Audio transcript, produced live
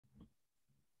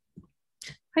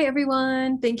Hi,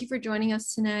 everyone. Thank you for joining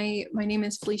us tonight. My name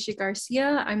is Felicia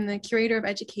Garcia. I'm the Curator of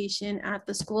Education at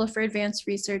the School for Advanced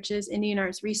Research's Indian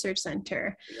Arts Research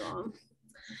Center.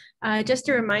 Just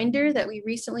a reminder that we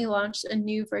recently launched a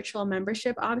new virtual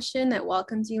membership option that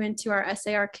welcomes you into our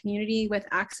SAR community with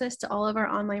access to all of our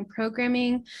online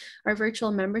programming. Our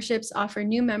virtual memberships offer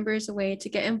new members a way to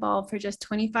get involved for just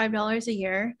 $25 a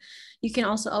year. You can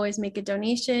also always make a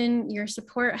donation. Your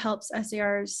support helps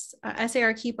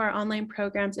SAR keep our online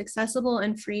programs accessible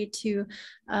and free to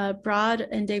a broad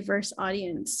and diverse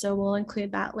audience. So we'll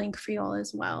include that link for you all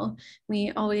as well.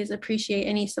 We always appreciate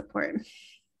any support.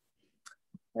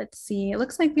 Let's see, it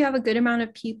looks like we have a good amount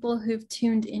of people who've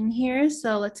tuned in here,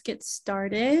 so let's get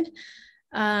started.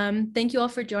 Thank you all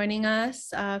for joining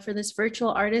us for this virtual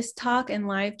artist talk and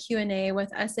live Q&A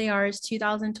with SAR's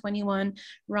 2021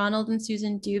 Ronald and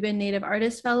Susan Dubin Native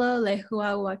Artist Fellow,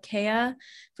 Lehuauakea.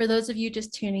 For those of you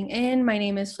just tuning in, my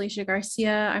name is Felicia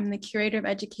Garcia. I'm the Curator of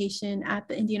Education at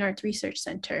the Indian Arts Research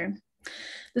Center.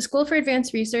 The School for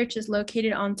Advanced Research is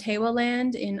located on Tewa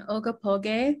land in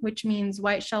Ogapoge, which means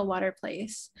White Shell Water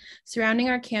Place. Surrounding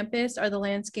our campus are the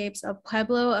landscapes of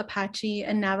Pueblo, Apache,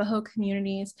 and Navajo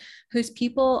communities, whose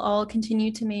people all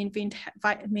continue to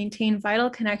maintain vital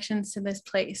connections to this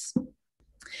place.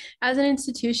 As an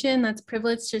institution that's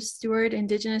privileged to steward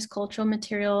Indigenous cultural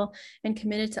material and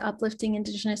committed to uplifting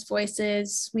Indigenous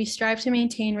voices, we strive to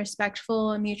maintain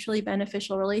respectful and mutually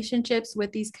beneficial relationships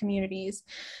with these communities.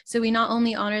 So we not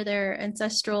only honor their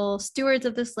ancestral stewards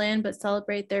of this land, but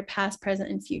celebrate their past, present,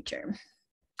 and future.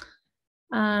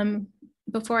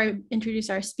 Before I introduce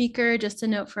our speaker, just a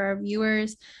note for our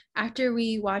viewers, after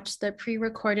we watch the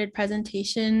pre-recorded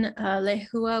presentation,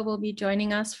 Lehua will be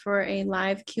joining us for a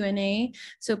live Q&A.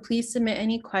 So please submit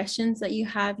any questions that you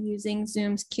have using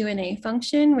Zoom's Q&A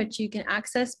function, which you can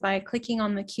access by clicking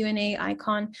on the Q&A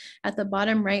icon at the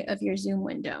bottom right of your Zoom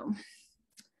window.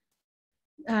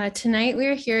 Tonight, we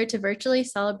are here to virtually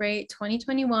celebrate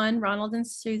 2021 Ronald and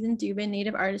Susan Dubin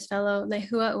Native Artist Fellow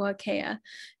Lehuauakea.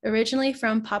 Originally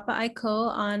from Papa'aiko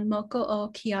on Moku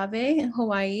O Keawe in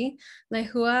Hawaii,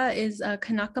 Lehua is a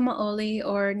Kanaka Maoli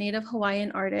or Native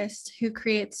Hawaiian artist who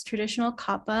creates traditional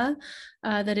kapa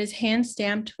that is hand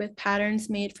stamped with patterns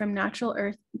made from natural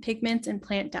earth pigments and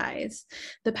plant dyes.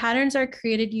 The patterns are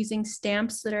created using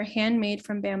stamps that are handmade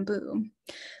from bamboo.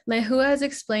 Lehua has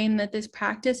explained that this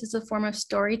practice is a form of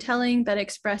storytelling that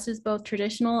expresses both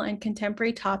traditional and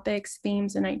contemporary topics,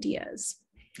 themes, and ideas.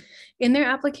 In their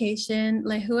application,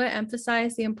 Lehua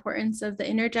emphasized the importance of the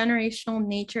intergenerational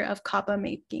nature of kapa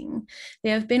making.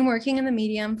 They have been working in the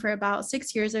medium for about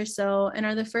 6 years or so and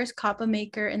are the first kapa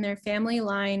maker in their family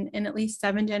line in at least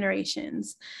 7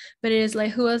 generations. But it is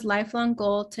Lehua's lifelong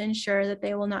goal to ensure that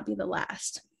they will not be the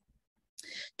last.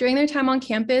 During their time on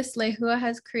campus, Lehua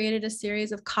has created a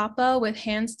series of kapa with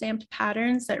hand-stamped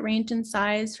patterns that range in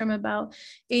size from about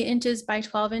 8 inches by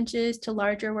 12 inches to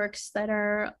larger works that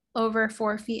are over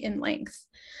 4 feet in length.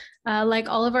 Like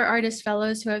all of our artist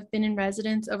fellows who have been in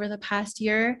residence over the past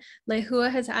year, Lehua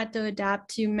has had to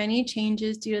adapt to many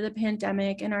changes due to the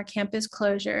pandemic and our campus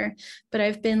closure, but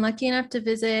I've been lucky enough to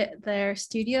visit their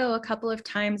studio a couple of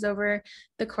times over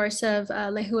the course of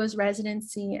Lehua's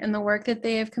residency, and the work that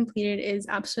they have completed is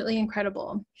absolutely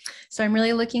incredible. So I'm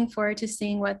really looking forward to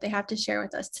seeing what they have to share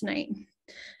with us tonight.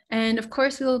 And of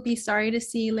course, we will be sorry to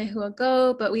see Lehua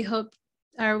go, but we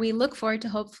look forward to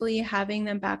hopefully having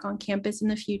them back on campus in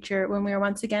the future when we are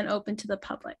once again open to the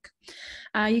public.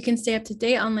 You can stay up to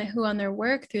date on Lehua on their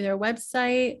work through their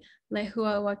website,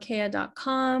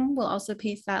 lehuauakea.com. We'll also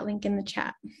paste that link in the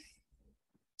chat.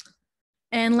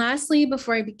 And lastly,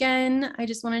 before I begin, I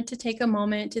just wanted to take a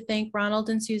moment to thank Ronald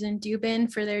and Susan Dubin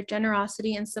for their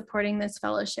generosity in supporting this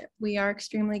fellowship. We are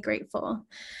extremely grateful.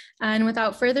 And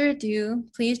without further ado,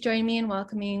 please join me in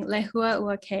welcoming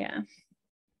Lehuauakea.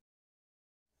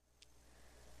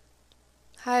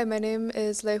 Hi, my name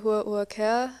is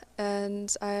Lehuauakea,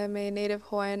 and I am a Native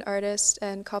Hawaiian artist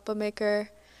and kapa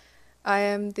maker. I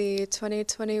am the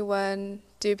 2021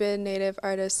 Dubin Native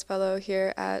Artist Fellow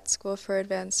here at School for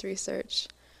Advanced Research.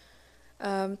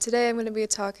 Today I'm going to be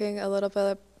talking a little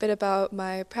bit about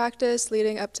my practice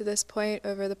leading up to this point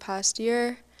over the past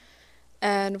year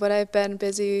and what I've been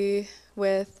busy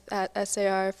with at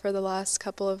SAR for the last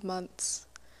couple of months.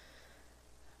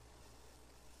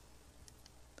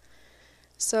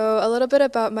 So a little bit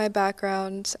about my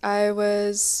background. I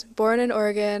was born in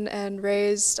Oregon and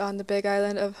raised on the Big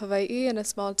Island of Hawaii in a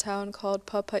small town called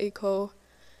Papa'aiko.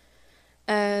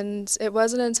 And it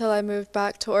wasn't until I moved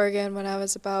back to Oregon when I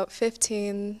was about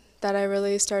 15 that I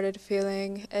really started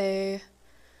feeling a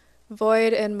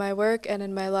void in my work and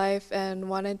in my life and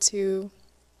wanted to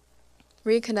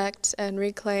reconnect and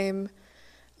reclaim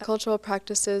cultural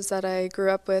practices that I grew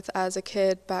up with as a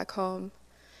kid back home.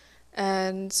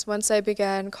 And once I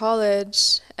began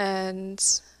college, and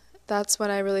that's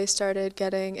when I really started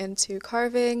getting into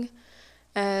carving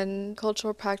and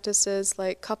cultural practices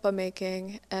like kapa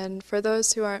making. And for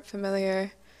those who aren't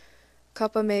familiar,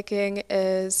 kapa making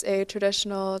is a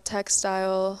traditional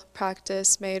textile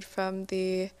practice made from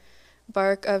the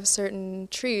bark of certain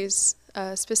trees.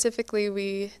 Specifically,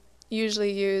 we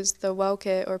usually use the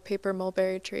wauke or paper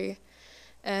mulberry tree.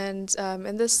 And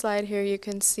in this slide here, you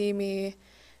can see me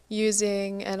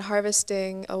using and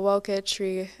harvesting a wauke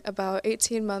tree about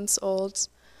 18 months old,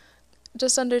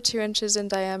 just under 2 inches in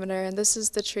diameter, and this is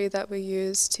the tree that we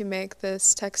use to make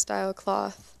this textile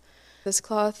cloth. This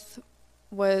cloth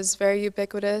was very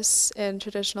ubiquitous in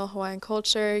traditional Hawaiian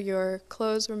culture. Your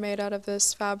clothes were made out of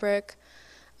this fabric.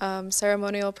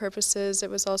 Ceremonial purposes, it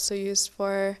was also used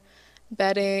for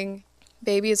bedding.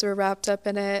 Babies were wrapped up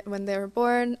in it when they were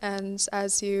born, and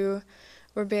as you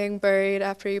were being buried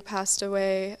after you passed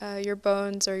away, your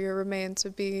bones or your remains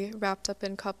would be wrapped up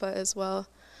in kapa as well.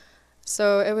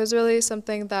 So it was really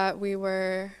something that we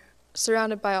were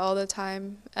surrounded by all the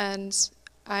time, and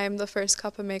I am the first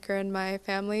kapa maker in my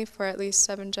family for at least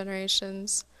 7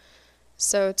 generations.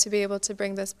 So to be able to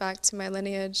bring this back to my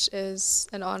lineage is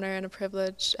an honor and a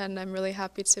privilege, and I'm really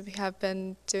happy to have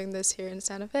been doing this here in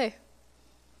Santa Fe.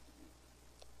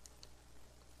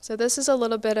 So this is a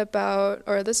little bit about,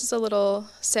 or this is a little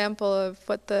sample of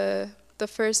what the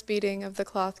first beading of the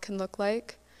cloth can look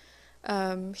like.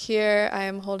 Here I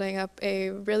am holding up a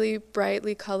really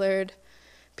brightly colored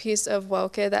piece of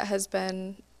wauke that has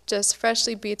been just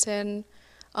freshly beaten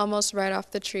almost right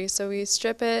off the tree. So we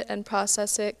strip it and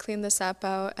process it, clean the sap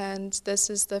out, and this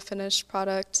is the finished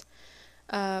product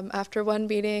after one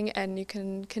beating, and you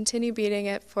can continue beating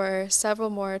it for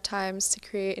several more times to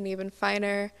create an even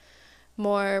finer,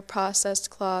 more processed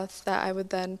cloth that I would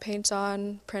then paint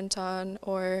on, print on,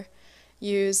 or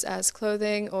use as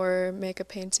clothing or make a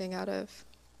painting out of.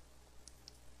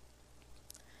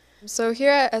 So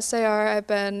here at SAR, I've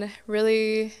been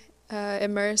really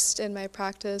immersed in my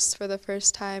practice for the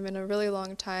first time in a really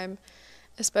long time,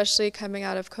 especially coming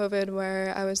out of COVID,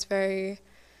 where I was very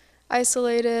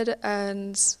isolated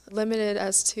and limited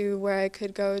as to where I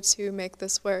could go to make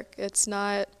this work. It's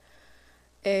not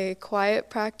a quiet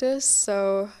practice,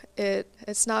 so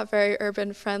it's not very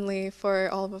urban friendly for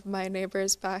all of my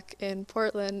neighbors back in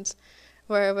Portland,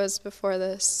 where I was before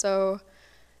this. So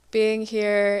being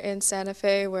here in Santa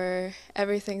Fe, where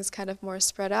everything's kind of more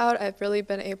spread out, I've really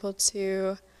been able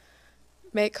to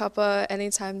make kapa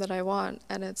anytime that I want,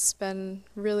 and it's been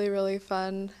really, really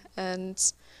fun. And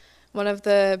one of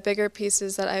the bigger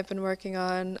pieces that I've been working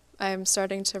on, I'm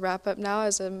starting to wrap up now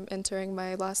as I'm entering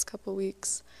my last couple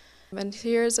weeks. And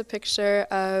here's a picture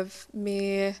of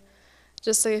me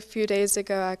just a few days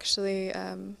ago actually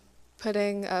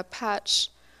putting a patch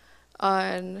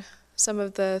on some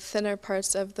of the thinner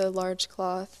parts of the large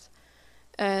cloth.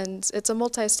 And it's a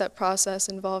multi-step process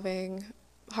involving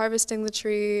harvesting the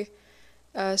tree,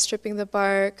 stripping the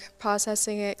bark,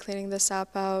 processing it, cleaning the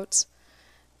sap out,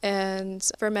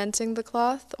 and fermenting the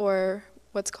cloth, or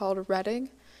what's called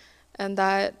retting. And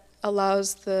that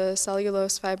allows the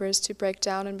cellulose fibers to break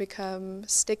down and become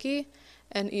sticky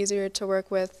and easier to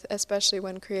work with, especially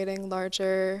when creating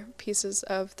larger pieces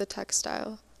of the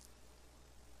textile.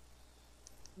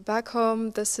 Back home,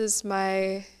 this is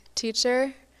my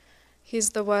teacher.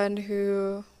 He's the one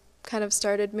who kind of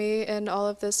started me in all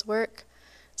of this work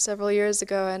several years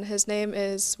ago, and his name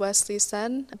is Wesley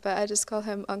Sen, but I just call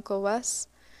him Uncle Wes.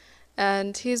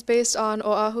 And he's based on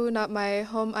Oahu, not my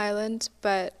home island,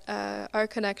 but our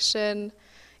connection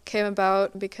came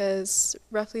about because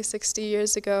roughly 60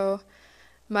 years ago,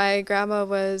 my grandma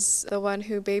was the one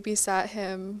who babysat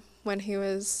him when he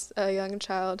was a young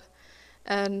child.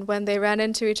 And when they ran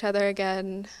into each other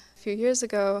again a few years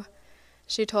ago,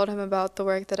 she told him about the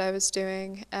work that I was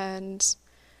doing, and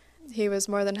he was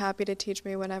more than happy to teach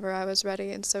me whenever I was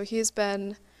ready. And so he's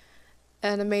been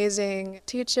an amazing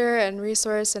teacher and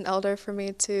resource and elder for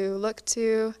me to look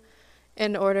to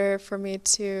in order for me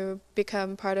to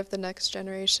become part of the next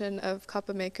generation of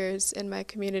kapa makers in my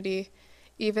community,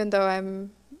 even though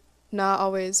I'm not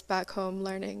always back home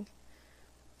learning.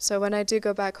 So when I do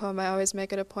go back home, I always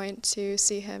make it a point to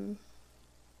see him.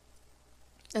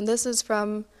 And this is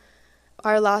from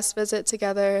our last visit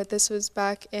together. This was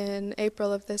back in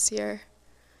April of this year,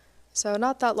 so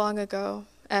not that long ago.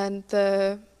 And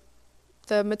the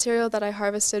material that I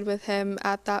harvested with him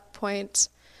at that point,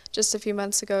 just a few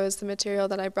months ago, is the material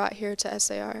that I brought here to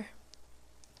SAR.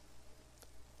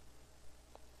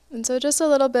 And so just a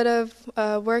little bit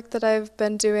of work that I've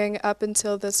been doing up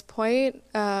until this point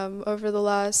over the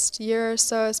last year or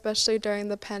so, especially during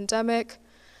the pandemic.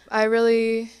 I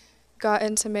really got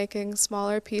into making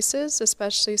smaller pieces,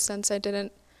 especially since I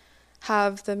didn't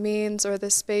have the means or the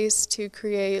space to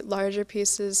create larger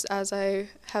pieces as I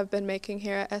have been making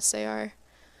here at SAR.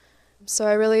 So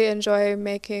I really enjoy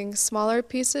making smaller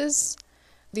pieces.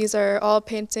 These are all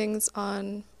paintings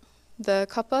on the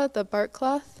kapa, the bark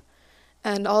cloth,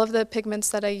 and all of the pigments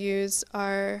that I use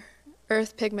are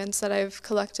earth pigments that I've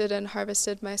collected and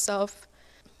harvested myself,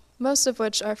 most of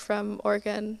which are from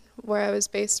Oregon, where I was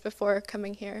based before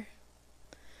coming here.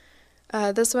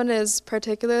 This one is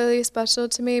particularly special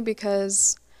to me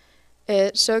because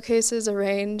it showcases a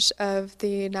range of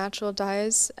the natural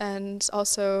dyes and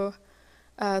also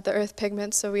the earth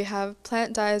pigments. So we have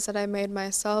plant dyes that I made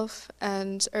myself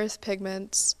and earth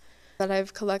pigments that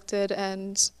I've collected,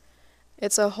 and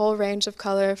it's a whole range of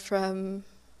color from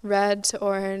red to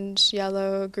orange,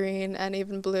 yellow, green, and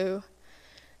even blue.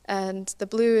 And the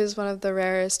blue is one of the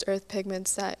rarest earth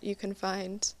pigments that you can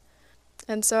find.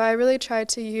 And so I really try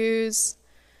to use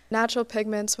natural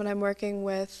pigments when I'm working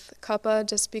with kapa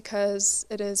just because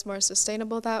it is more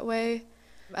sustainable that way,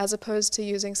 as opposed to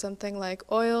using something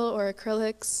like oil or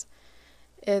acrylics.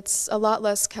 It's a lot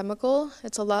less chemical,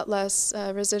 it's a lot less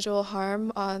residual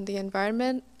harm on the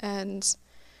environment, and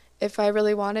if I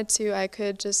really wanted to, I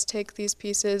could just take these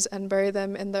pieces and bury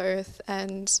them in the earth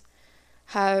and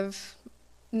have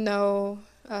no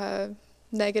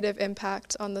negative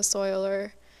impact on the soil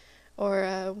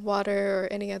or water or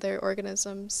any other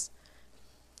organisms.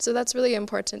 So that's really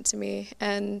important to me.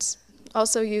 And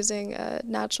also using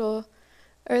natural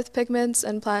earth pigments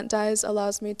and plant dyes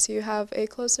allows me to have a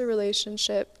closer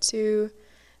relationship to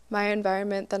my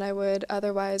environment than I would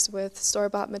otherwise with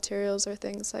store-bought materials or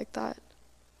things like that.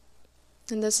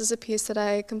 And this is a piece that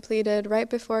I completed right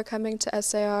before coming to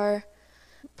SAR,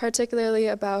 particularly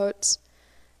about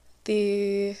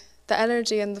the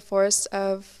energy and the force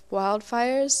of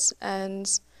wildfires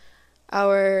and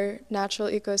our natural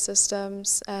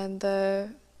ecosystems. And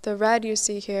the red you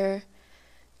see here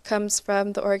comes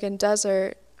from the Oregon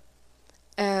desert,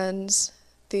 and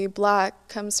the black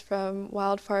comes from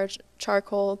wildfire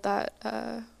charcoal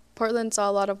that Portland saw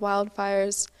a lot of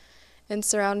wildfires in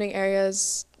surrounding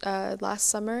areas last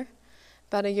summer,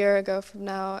 about a year ago from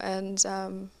now, and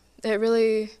it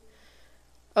really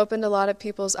opened a lot of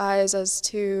people's eyes as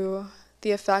to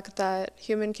the effect that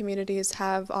human communities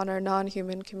have on our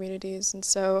non-human communities. And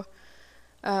so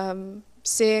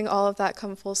seeing all of that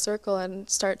come full circle and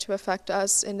start to affect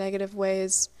us in negative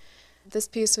ways, this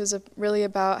piece was really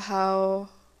about how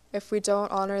if we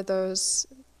don't honor those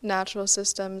natural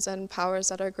systems and powers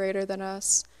that are greater than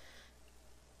us,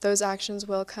 those actions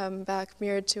will come back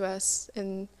mirrored to us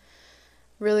in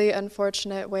really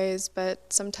unfortunate ways,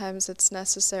 but sometimes it's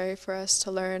necessary for us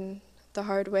to learn the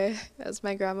hard way, as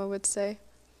my grandma would say.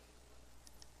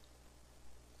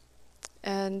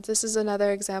 And this is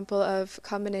another example of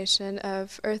combination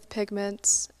of earth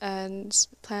pigments and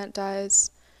plant dyes.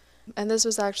 And this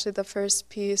was actually the first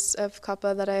piece of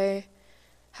kapa that I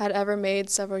had ever made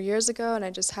several years ago, and I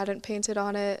just hadn't painted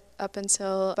on it up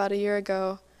until about a year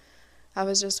ago. I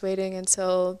was just waiting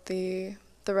until the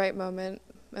right moment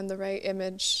and the right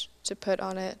image to put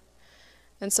on it.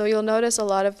 And so you'll notice a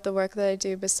lot of the work that I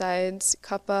do besides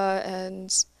kapa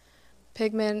and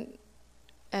pigment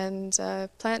and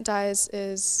plant dyes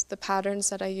is the patterns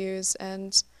that I use.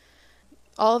 And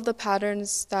all of the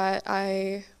patterns that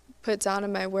I put down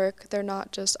in my work, they're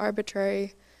not just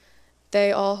arbitrary.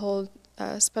 They all hold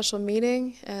special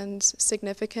meaning and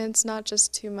significance, not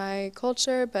just to my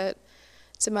culture, but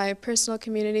to my personal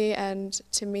community and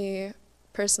to me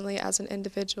personally as an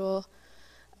individual.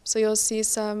 So you'll see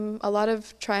a lot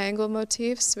of triangle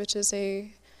motifs, which is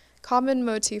a common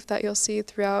motif that you'll see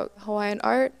throughout Hawaiian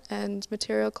art and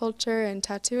material culture and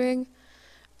tattooing.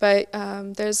 But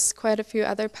there's quite a few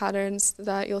other patterns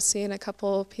that you'll see in a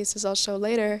couple pieces I'll show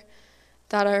later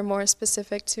that are more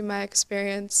specific to my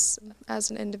experience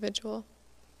as an individual.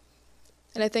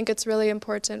 And I think it's really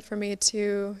important for me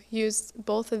to use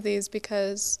both of these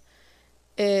because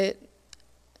it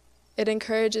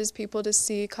encourages people to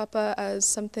see kapa as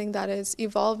something that is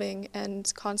evolving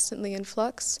and constantly in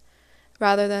flux,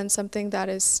 rather than something that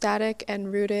is static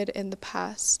and rooted in the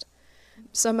past.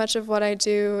 So much of what I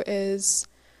do is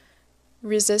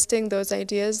resisting those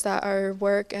ideas that our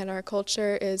work and our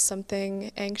culture is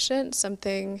something ancient,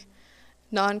 something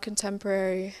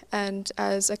non-contemporary. And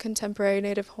as a contemporary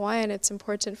Native Hawaiian, it's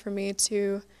important for me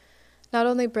to not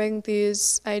only bring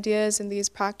these ideas and these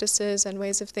practices and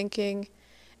ways of thinking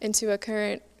into a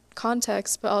current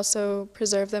context, but also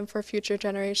preserve them for future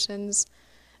generations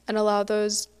and allow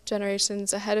those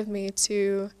generations ahead of me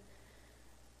to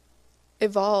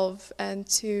evolve and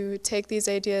to take these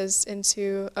ideas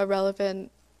into a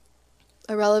relevant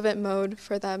mode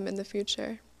for them in the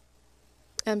future.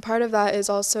 And part of that is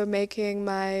also making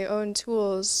my own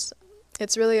tools.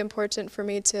 It's really important for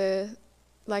me to,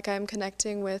 like I'm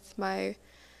connecting with my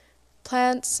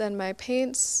plants and my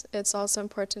paints, it's also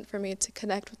important for me to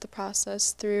connect with the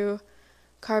process through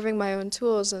carving my own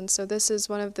tools. And so this is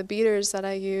one of the beaters that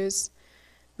I use.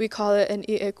 We call it an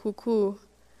i'ekuku.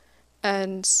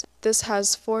 And this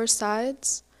has 4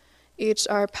 sides. Each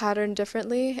are patterned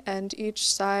differently, and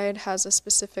each side has a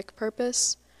specific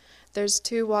purpose. There's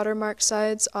 2 watermark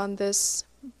sides on this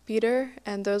beater,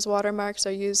 and those watermarks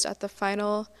are used at the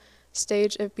final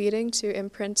stage of beading to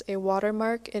imprint a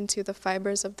watermark into the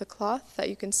fibers of the cloth that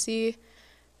you can see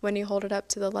when you hold it up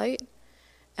to the light.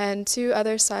 And 2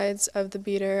 other sides of the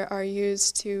beater are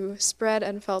used to spread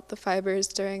and felt the fibers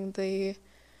during the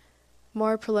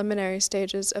more preliminary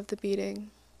stages of the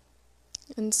beading.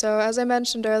 And so, as I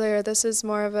mentioned earlier, this is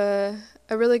more of a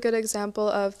really good example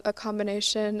of a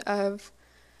combination of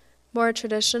more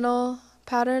traditional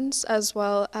patterns as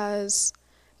well as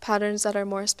patterns that are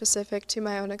more specific to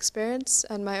my own experience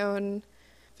and my own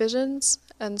visions.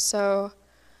 And so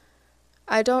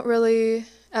I don't really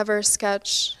ever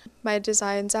sketch my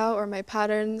designs out or my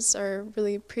patterns or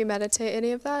really premeditate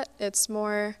any of that. It's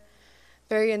more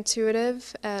very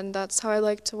intuitive, and that's how I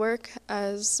like to work,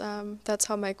 as that's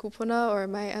how my kupuna or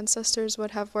my ancestors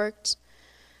would have worked.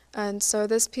 And so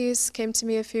this piece came to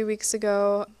me a few weeks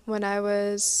ago when I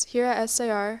was here at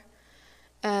SAR,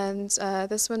 and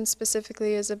this one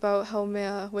specifically is about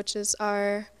Haumea, which is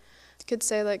our, you could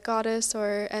say, like goddess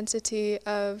or entity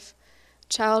of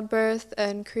childbirth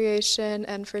and creation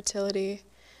and fertility.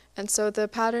 And so the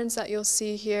patterns that you'll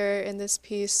see here in this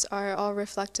piece are all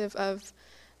reflective of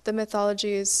the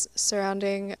mythologies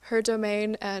surrounding her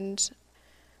domain and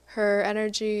her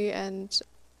energy and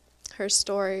her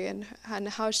story and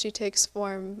how she takes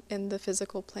form in the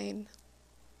physical plane.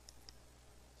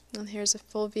 And here's a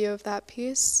full view of that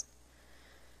piece.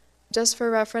 Just for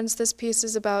reference, this piece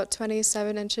is about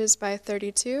 27 inches by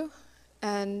 32,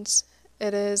 and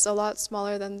it is a lot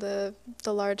smaller than the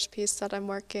large piece that I'm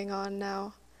working on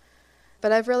now.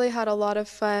 But I've really had a lot of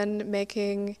fun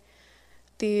making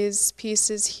these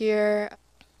pieces here.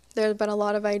 There have been a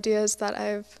lot of ideas that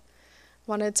I've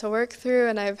wanted to work through,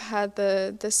 and I've had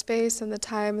the space and the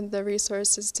time and the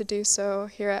resources to do so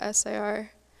here at SAR.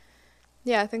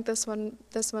 Yeah, I think this one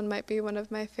might be one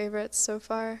of my favorites so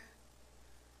far.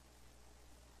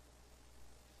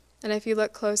 And if you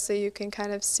look closely, you can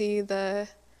kind of see the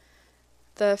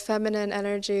feminine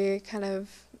energy kind of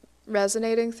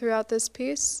resonating throughout this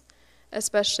piece,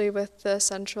 especially with the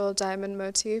central diamond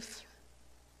motif.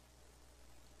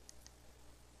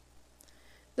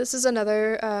 This is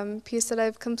another piece that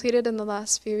I've completed in the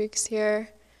last few weeks here.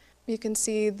 You can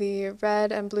see the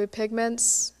red and blue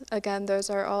pigments. Again, those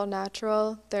are all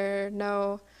natural. There are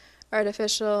no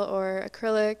artificial or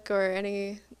acrylic or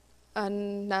any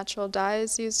unnatural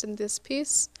dyes used in this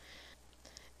piece.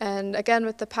 And again,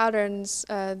 with the patterns,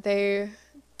 they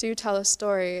do tell a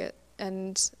story,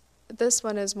 and this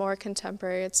one is more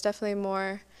contemporary. It's definitely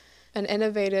more an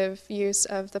innovative use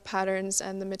of the patterns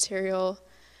and the material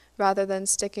rather than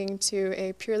sticking to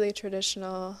a purely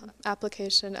traditional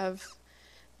application of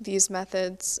these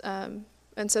methods. And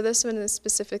so this one is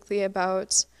specifically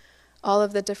about all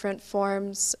of the different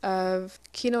forms of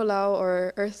kinolau,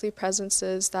 or earthly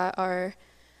presences, that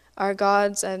our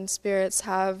gods and spirits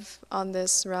have on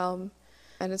this realm.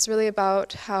 And it's really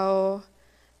about how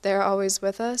they're always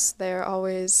with us. They're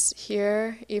always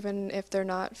here, even if they're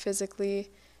not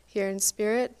physically here in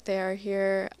spirit. They are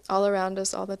here all around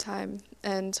us all the time.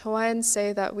 And Hawaiians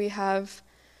say that we have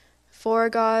 4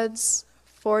 gods,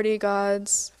 40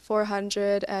 gods,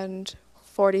 400, and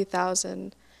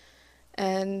 40,000.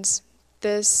 And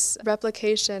this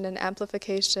replication and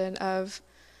amplification of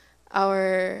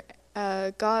our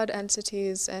God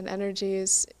entities and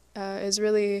energies is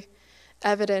really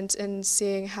evident in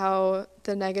seeing how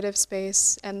the negative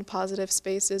space and positive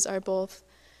spaces are both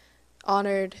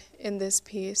honored in this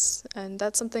piece. And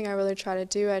that's something I really try to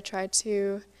do. I try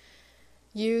to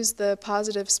use the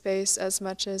positive space as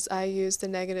much as I use the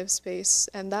negative space,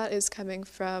 and that is coming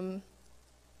from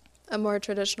a more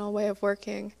traditional way of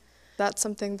working. That's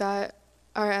something that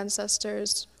our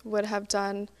ancestors would have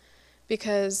done,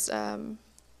 because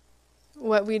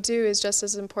what we do is just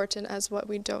as important as what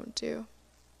we don't do.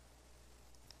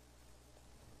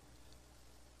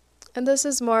 And this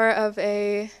is more of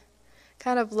a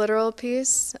kind of literal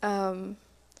piece.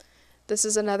 This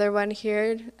is another one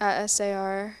here at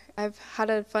SAR. I've had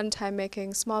a fun time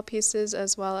making small pieces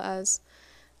as well as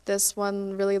this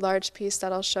one really large piece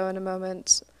that I'll show in a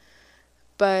moment.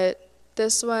 But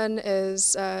this one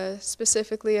is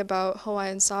specifically about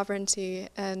Hawaiian sovereignty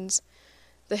and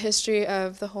the history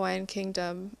of the Hawaiian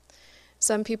kingdom.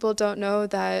 Some people don't know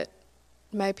that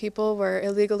my people were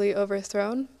illegally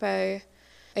overthrown by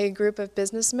a group of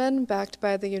businessmen backed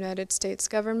by the United States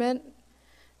government.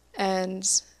 And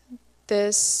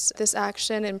this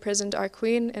action imprisoned our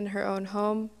queen in her own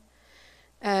home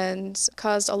and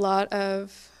caused a lot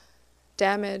of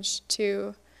damage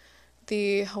to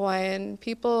the Hawaiian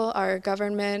people, our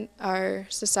government, our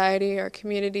society, our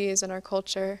communities, and our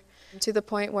culture, to the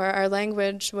point where our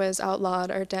language was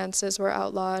outlawed, our dances were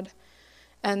outlawed.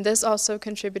 And this also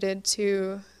contributed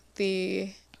to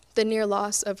the near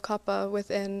loss of kapa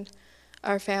within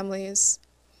our families.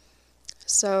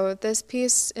 So this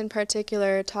piece in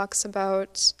particular talks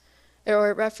about,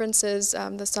 or it references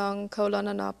the song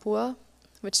Kaulana na Pua,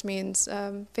 which means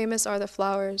famous are the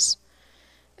flowers.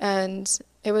 And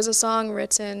it was a song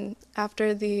written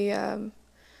after the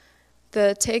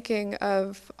taking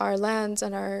of our lands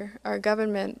and our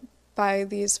government by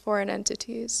these foreign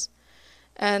entities.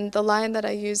 And the line that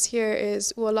I use here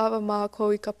is "Ualawa ma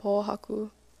ko ika po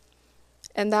haku,"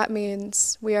 and that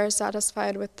means we are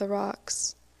satisfied with the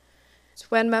rocks.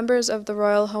 When members of the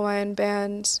Royal Hawaiian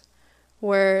Band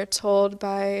were told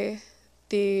by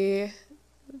the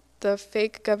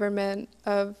fake government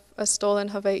of a stolen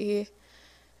Hawaii,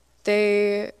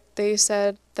 they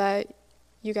said that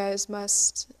you guys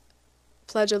must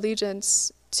pledge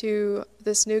allegiance to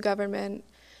this new government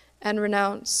and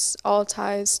renounce all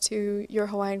ties to your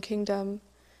Hawaiian kingdom,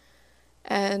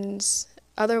 and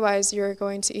otherwise you're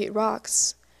going to eat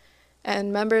rocks.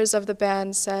 And members of the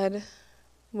band said,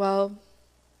 well,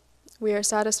 we are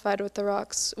satisfied with the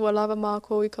rocks, Ualawa ma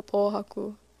ko ika po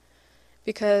haku,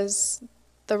 because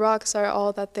the rocks are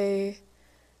all that they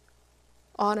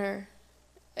honor.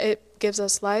 It gives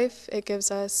us life, it gives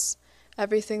us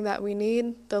everything that we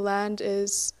need. The land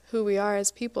is who we are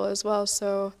as people as well,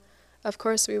 so of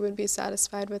course we would be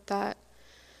satisfied with that.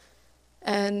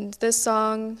 And this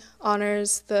song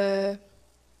honors the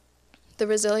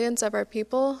resilience of our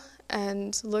people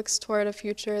and looks toward a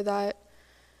future that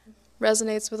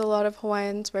resonates with a lot of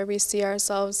Hawaiians, where we see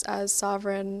ourselves as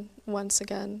sovereign once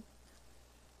again.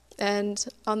 And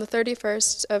on the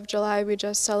 31st of July, we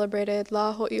just celebrated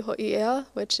La Ho'iho'i'ea,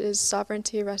 which is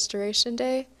Sovereignty Restoration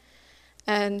Day.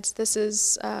 And this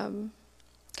is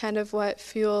kind of what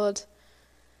fueled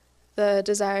the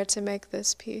desire to make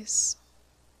this piece.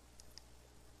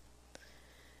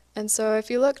 And so if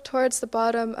you look towards the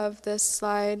bottom of this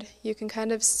slide, you can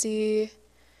kind of see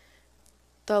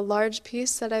the large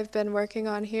piece that I've been working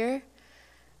on here.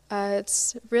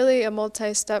 It's really a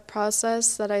multi-step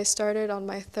process that I started on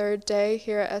my third day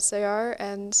here at SAR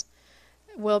and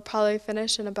will probably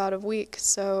finish in about a week.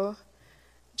 So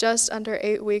just under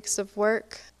 8 weeks of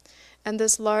work. And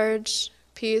this large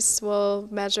piece will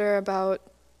measure about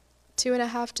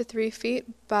 2.5 to 3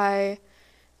 feet by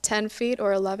 10 feet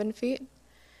or 11 feet.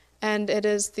 And it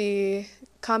is the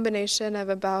combination of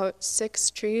about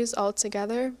 6 trees all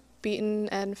together, beaten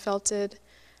and felted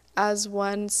as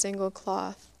one single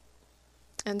cloth.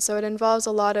 And so it involves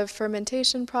a lot of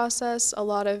fermentation process, a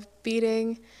lot of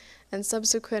beating and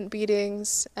subsequent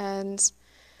beatings. And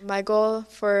my goal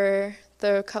for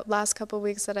the last couple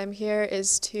weeks that I'm here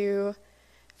is to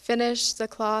finish the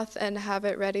cloth and have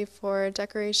it ready for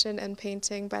decoration and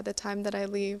painting by the time that I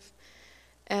leave.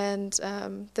 And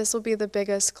this will be the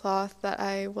biggest cloth that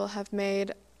I will have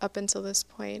made up until this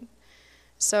point.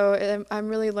 So I'm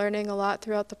really learning a lot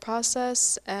throughout the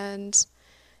process, and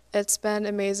it's been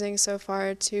amazing so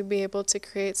far to be able to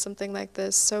create something like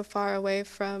this so far away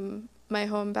from my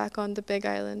home back on the Big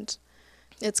Island.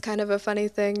 It's kind of a funny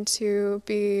thing to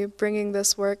be bringing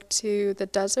this work to the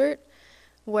desert,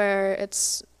 where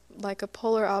it's like a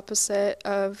polar opposite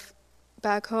of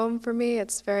back home for me.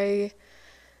 It's very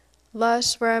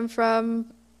lush where I'm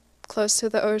from, close to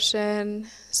the ocean,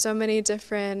 so many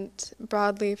different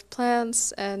broadleaf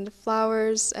plants and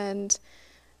flowers and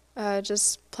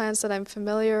just plants that I'm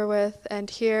familiar with. And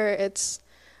here it's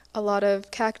a lot of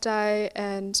cacti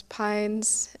and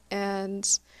pines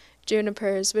and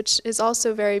junipers, which is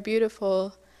also very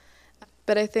beautiful.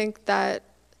 But I think that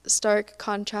stark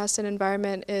contrast in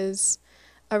environment is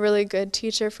a really good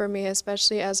teacher for me,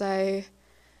 especially as I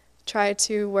try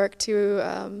to work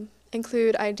to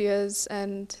include ideas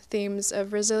and themes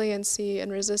of resiliency and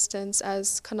resistance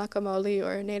as Kanaka Maoli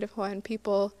or Native Hawaiian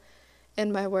people in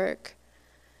my work.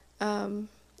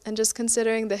 And just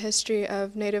considering the history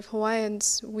of Native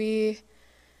Hawaiians, we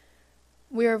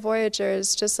are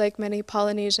voyagers, just like many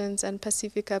Polynesians and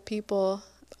Pacifica people.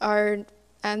 Our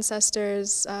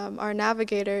ancestors are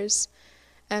navigators,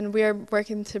 and we are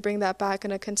working to bring that back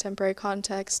in a contemporary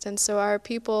context. And so our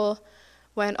people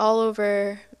went all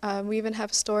over. We even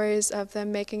have stories of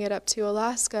them making it up to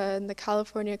Alaska and the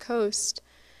California coast,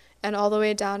 and all the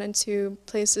way down into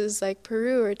places like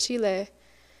Peru or Chile,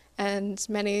 and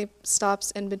many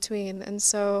stops in between. And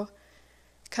so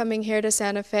coming here to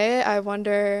Santa Fe,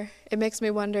 it makes me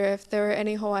wonder if there were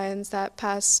any Hawaiians that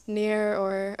passed near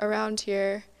or around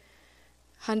here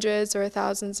hundreds or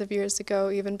thousands of years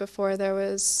ago, even before there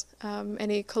was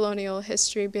any colonial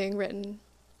history being written.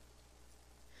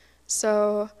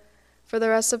 So for the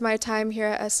rest of my time here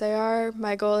at SAR,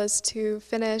 my goal is to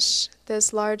finish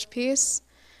this large piece,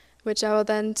 which I will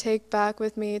then take back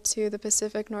with me to the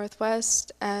Pacific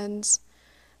Northwest and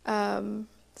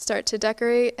start to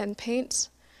decorate and paint.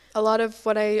 A lot of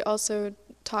what I also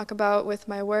talk about with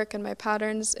my work and my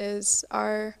patterns is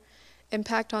our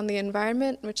impact on the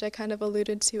environment, which I kind of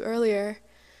alluded to earlier.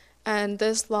 And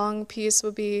this long piece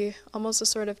will be almost a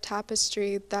sort of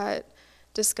tapestry that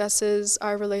discusses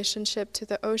our relationship to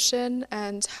the ocean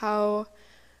and how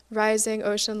rising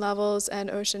ocean levels and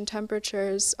ocean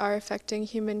temperatures are affecting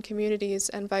human communities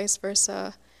and vice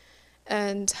versa,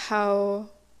 and how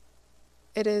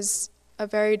it is a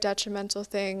very detrimental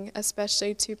thing,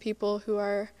 especially to people who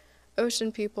are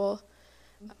ocean people.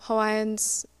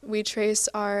 Hawaiians, we trace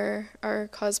our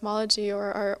cosmology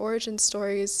or our origin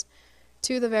stories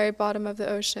to the very bottom of the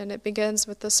ocean. It begins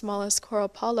with the smallest coral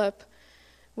polyp,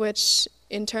 which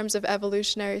in terms of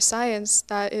evolutionary science,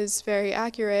 that is very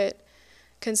accurate,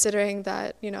 considering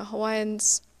that,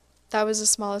 Hawaiians, that was the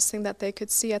smallest thing that they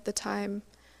could see at the time,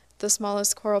 the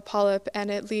smallest coral polyp, and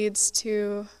it leads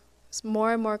to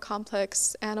more and more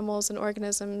complex animals and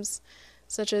organisms,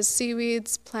 such as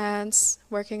seaweeds, plants,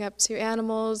 working up to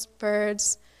animals,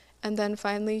 birds, and then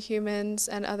finally humans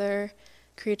and other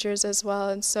creatures as well.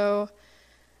 And so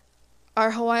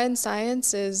our Hawaiian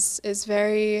science is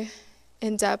very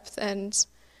in-depth and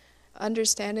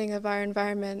understanding of our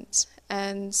environment,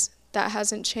 and that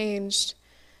hasn't changed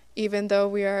even though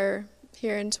we are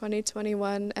here in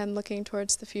 2021 and looking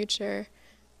towards the future.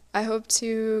 I hope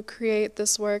to create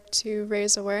this work to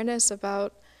raise awareness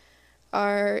about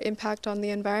our impact on the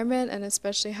environment, and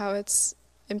especially how it's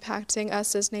impacting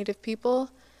us as Native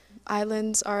people.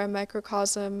 Islands are a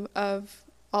microcosm of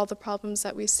all the problems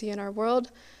that we see in our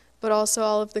world, but also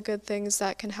all of the good things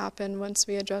that can happen once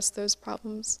we address those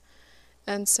problems.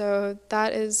 And so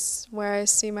that is where I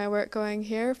see my work going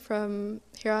here from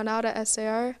here on out at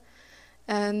SAR.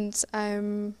 And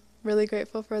I'm really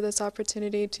grateful for this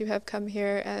opportunity to have come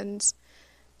here and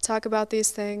talk about these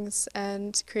things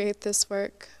and create this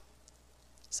work.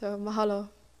 So mahalo.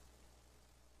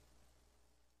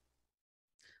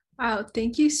 Wow,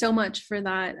 thank you so much for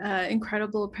that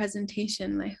incredible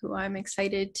presentation, Lehu. I'm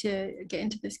excited to get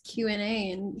into this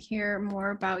Q&A and hear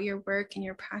more about your work and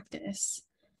your practice.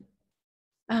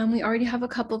 We already have a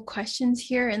couple of questions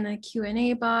here in the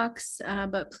Q&A box,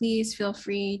 but please feel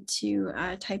free to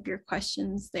type your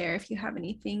questions there if you have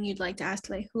anything you'd like to ask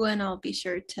Lehu, and I'll be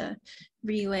sure to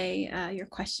relay your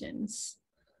questions.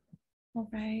 All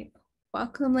right,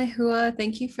 welcome Lehu.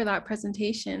 Thank you for that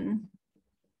presentation.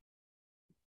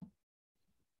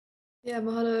 Yeah,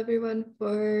 mahalo everyone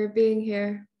for being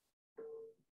here.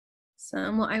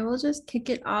 Well, I will just kick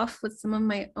it off with some of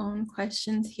my own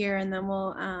questions here, and then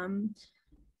we'll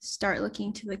start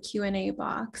looking to the Q&A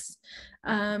box.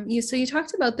 So you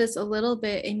talked about this a little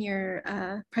bit in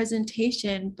your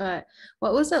presentation, but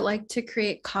what was it like to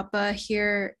create kapa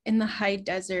here in the high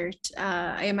desert?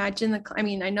 I imagine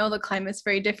I know the climate's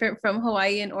very different from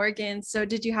Hawaii and Oregon, so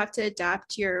did you have to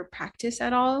adapt your practice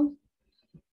at all?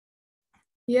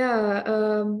 Yeah,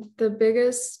 the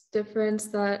biggest difference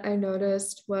that I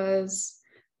noticed was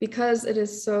because it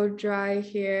is so dry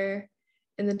here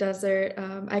in the desert,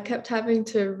 I kept having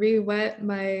to re-wet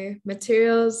my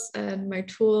materials and my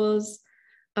tools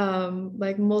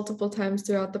like multiple times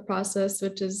throughout the process,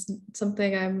 which is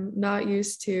something I'm not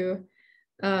used to.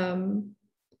 Water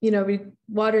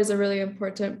is a really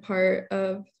important part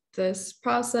of this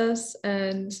process,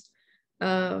 and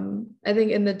I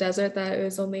think in the desert that it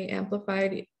was only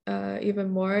amplified even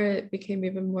more. It became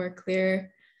even more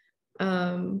clear.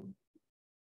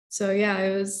 So yeah,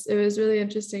 it was really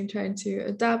interesting trying to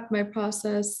adapt my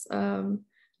process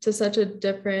to such a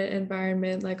different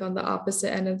environment, like on the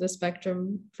opposite end of the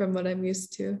spectrum from what I'm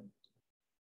used to.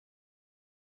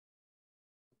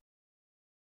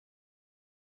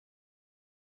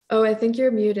 Oh, I think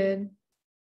you're muted.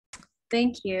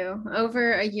 Thank you.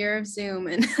 Over a year of Zoom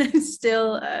and I'm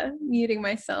still muting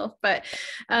myself. But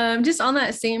just on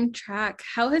that same track,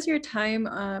 how has your time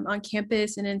on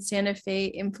campus and in Santa Fe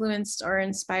influenced or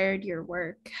inspired your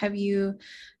work? Have you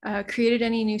created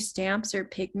any new stamps or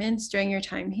pigments during your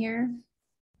time here?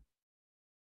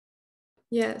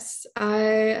 Yes,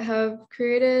 I have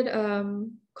created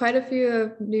quite a few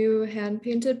of new hand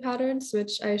painted patterns,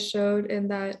 which I showed in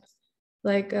that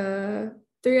like a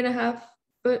 3.5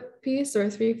 foot piece or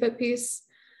 3 foot piece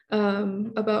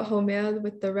about Homea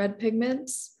with the red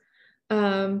pigments.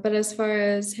 But as far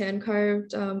as hand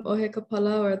carved ohe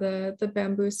kapala or the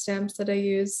bamboo stamps that I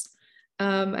use,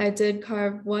 I did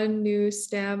carve one new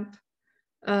stamp,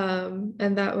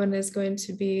 and that one is going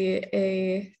to be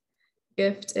a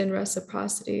gift in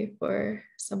reciprocity for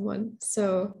someone.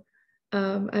 So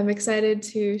I'm excited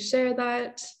to share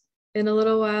that in a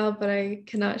little while, but I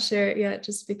cannot share it yet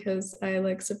just because I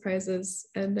like surprises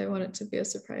and I want it to be a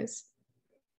surprise.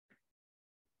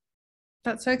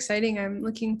 That's so exciting. I'm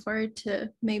looking forward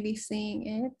to maybe seeing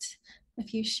it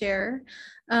if you share.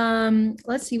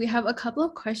 Let's see, we have a couple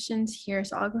of questions here,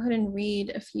 so I'll go ahead and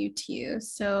read a few to you.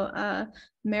 So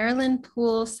Marilyn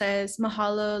Poole says,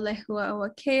 Mahalo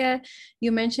Lehuauakea.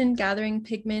 You mentioned gathering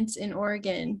pigments in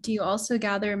Oregon. Do you also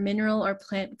gather mineral or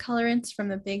plant colorants from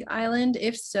the Big Island?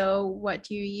 If so, what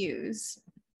do you use?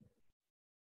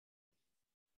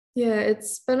 Yeah,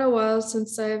 it's been a while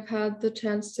since I've had the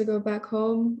chance to go back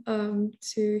home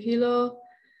to Hilo.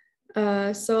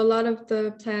 So a lot of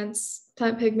the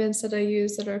plant pigments that I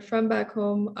use that are from back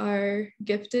home are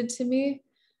gifted to me.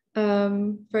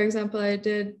 For example, I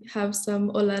did have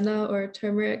some olena or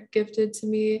turmeric gifted to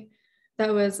me.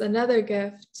 That was another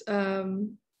gift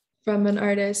from an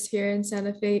artist here in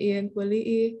Santa Fe, Ian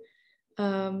Kuali'i.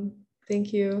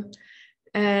 Thank you.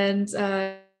 And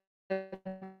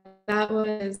that one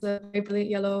is a very brilliant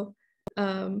yellow.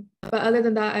 But other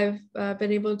than that, I've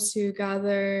been able to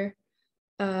gather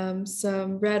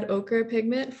some red ochre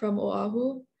pigment from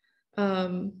Oahu.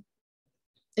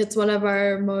 It's one of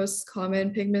our most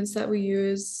common pigments that we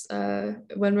use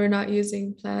when we're not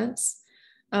using plants.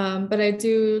 But I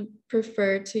do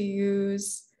prefer to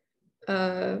use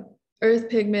earth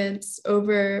pigments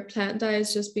over plant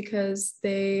dyes just because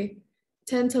they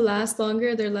tend to last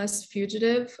longer. They're less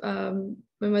fugitive. And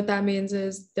what that means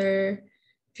is they're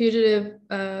fugitive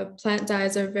plant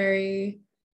dyes are very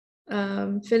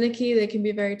finicky. They can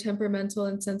be very temperamental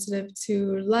and sensitive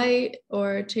to light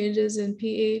or changes in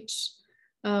pH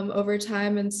over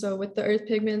time. And so with the earth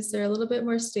pigments, they're a little bit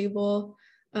more stable.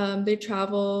 They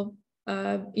travel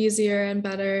easier and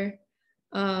better.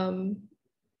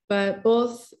 But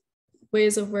both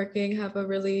ways of working have a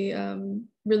really,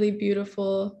 really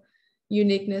beautiful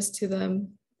uniqueness to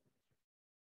them.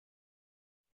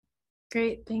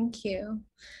 Great, thank you.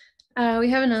 We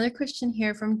have another question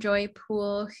here from Joy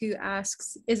Poole who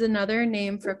asks, is another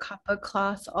name for kapa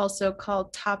cloth also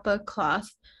called tapa cloth,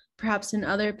 perhaps in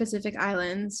other Pacific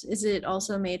islands? Is it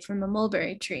also made from the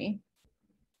mulberry tree?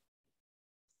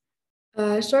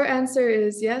 Short answer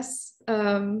is yes.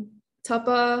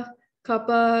 Tapa,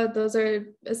 kapa, those are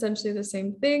essentially the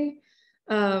same thing.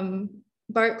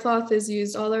 Bark cloth is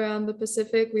used all around the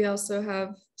Pacific. We also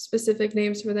have specific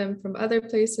names for them from other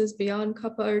places beyond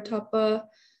kapa or tapa.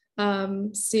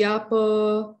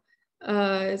 Siapo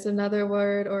is another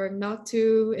word, or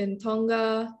ngatu in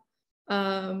Tonga.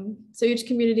 So each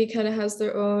community kind of has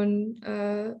their own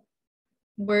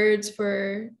words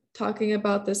for talking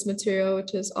about this material,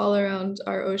 which is all around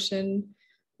our ocean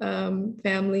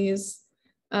families.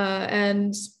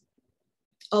 And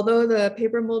although the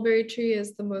paper mulberry tree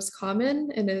is the most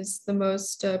common and is the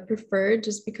most preferred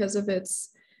just because of its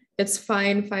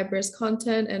fine fibrous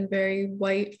content and very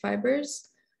white fibers,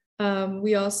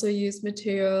 we also use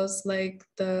materials like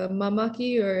the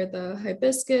mamaki or the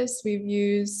hibiscus. We've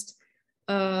used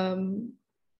the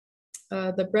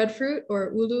breadfruit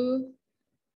or ulu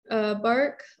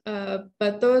bark,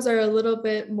 but those are a little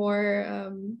bit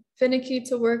more finicky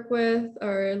to work with,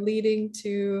 or leading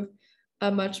to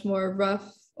a much more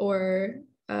rough or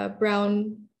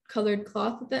brown colored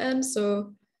cloth at the end.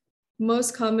 So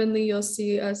most commonly you'll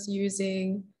see us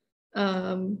using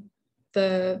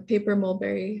the paper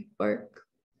mulberry bark.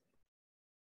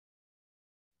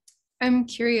 I'm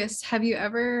curious, have you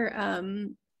ever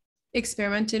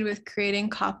experimented with creating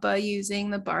kapa using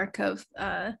the bark of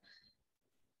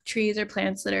trees or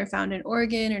plants that are found in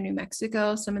Oregon or New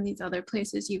Mexico, some of these other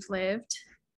places you've lived?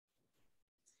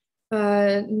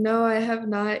 No, I have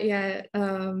not yet.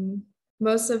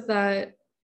 Most of that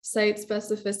site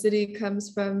specificity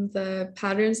comes from the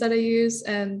patterns that I use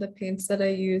and the paints that I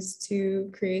use to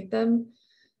create them.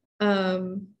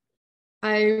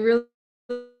 I really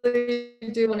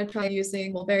do want to try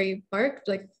using mulberry bark,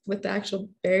 like with the actual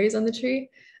berries on the tree.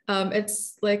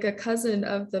 It's like a cousin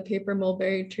of the paper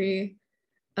mulberry tree.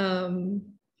 Um,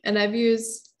 and I've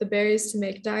used the berries to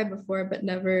make dye before, but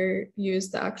never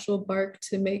used the actual bark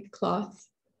to make cloth.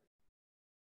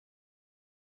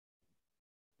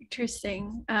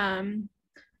 Interesting.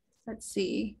 Let's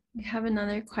see. We have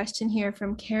another question here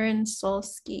from Karen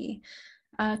Solsky.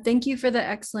 Thank you for the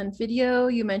excellent video.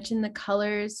 You mentioned the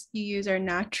colors you use are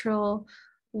natural.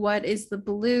 What is the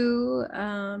blue?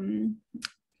 And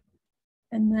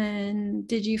then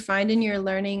did you find in your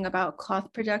learning about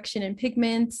cloth production and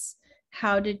pigments,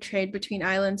 how did trade between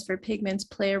islands for pigments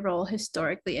play a role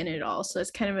historically in it all? So it's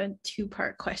kind of a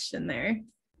two-part question there.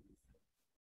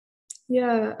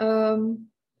 Yeah,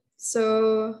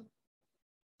 so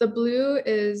the blue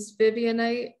is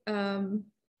Vivianite.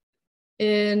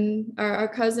 In our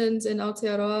cousins in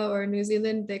Aotearoa or New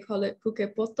Zealand, they call it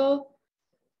pukepoto.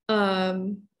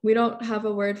 We don't have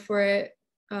a word for it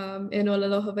in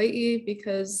Olelo, Hawaii,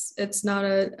 because it's not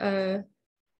a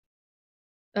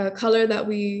color that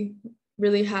we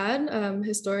really had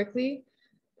historically,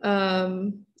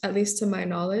 at least to my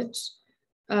knowledge.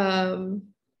 So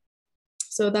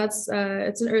that's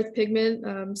it's an earth pigment,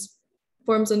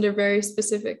 forms under very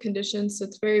specific conditions, so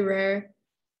it's very rare.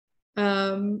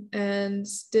 And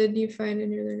did you find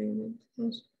in your learning?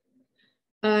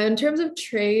 In terms of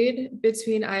trade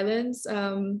between islands,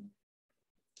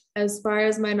 as far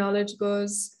as my knowledge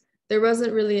goes, there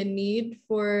wasn't really a need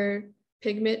for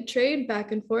pigment trade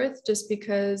back and forth, just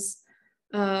because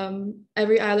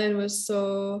every island was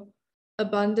so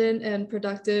abundant and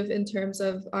productive in terms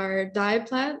of our dye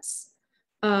plants,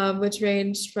 which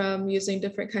ranged from using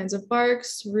different kinds of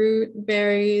barks, root,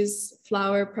 berries,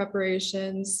 flower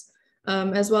preparations,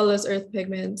 as well as earth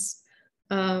pigments.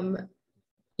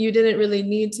 You didn't really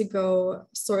need to go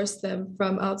source them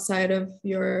from outside of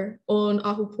your own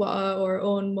ahupua'a or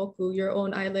own moku, your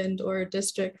own island or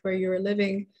district where you were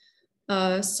living.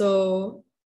 So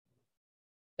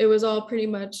it was all pretty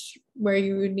much where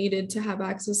you needed to have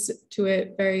access to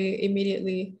it very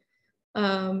immediately.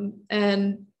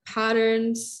 And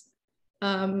patterns,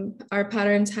 are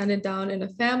patterns handed down in a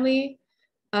family?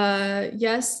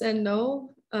 Yes and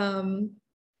no.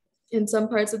 In some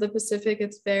parts of the Pacific,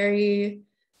 it's very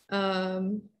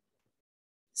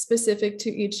specific to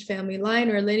each family line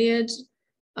or lineage.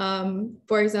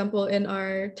 For example, in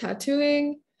our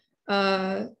tattooing,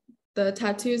 the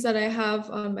tattoos that I have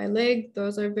on my leg,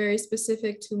 those are very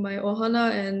specific to my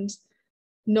ohana, and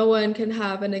no one can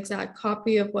have an exact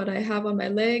copy of what I have on my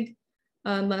leg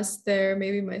unless they're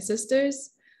maybe my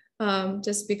sisters,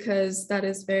 just because that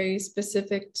is very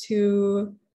specific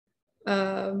to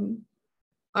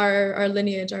our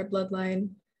lineage, our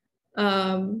bloodline.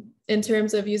 In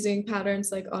terms of using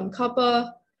patterns like on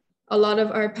kapa, a lot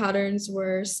of our patterns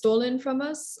were stolen from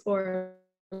us or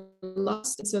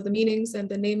lost. And so the meanings and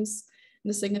the names and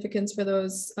the significance for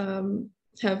those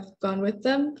have gone with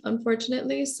them,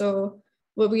 unfortunately. So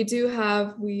what we do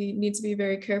have, we need to be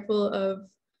very careful of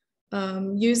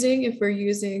using if we're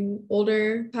using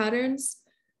older patterns.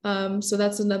 So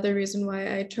that's another reason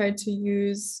why I tried to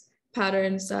use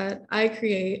patterns that I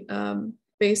create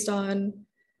based on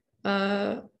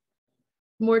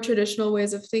more traditional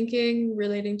ways of thinking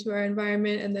relating to our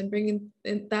environment, and then bringing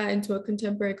that into a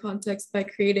contemporary context by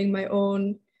creating my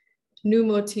own new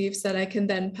motifs that I can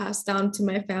then pass down to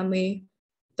my family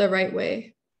the right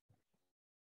way.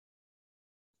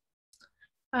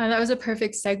 That was a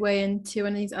perfect segue into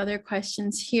one of these other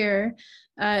questions here.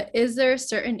 Is there a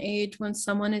certain age when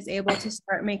someone is able to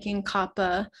start making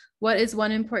kapa? What is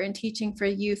one important teaching for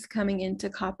youth coming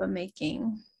into kapa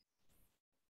making?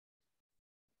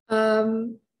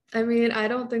 I mean, I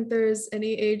don't think there's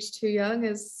any age too young.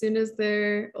 As soon as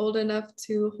they're old enough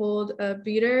to hold a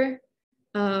beater.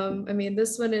 I mean,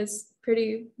 this one is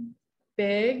pretty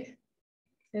big.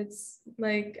 It's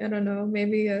like, I don't know,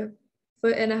 maybe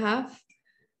 1.5 feet.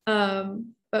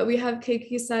 But we have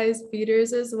keiki sized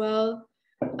beaters as well.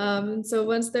 And so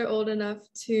once they're old enough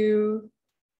to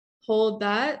hold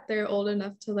that, they're old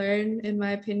enough to learn, in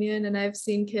my opinion. And I've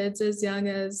seen kids as young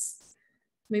as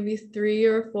maybe 3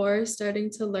 or 4 starting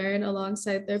to learn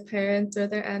alongside their parents or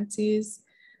their aunties.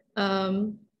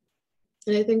 And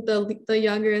I think the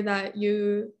younger that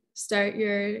you start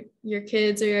your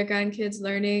kids or your grandkids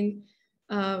learning,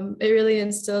 it really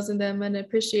instills in them an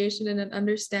appreciation and an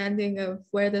understanding of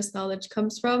where this knowledge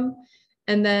comes from.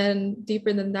 And then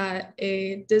deeper than that,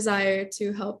 a desire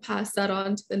to help pass that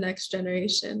on to the next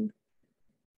generation.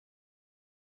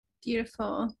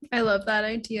 Beautiful. I love that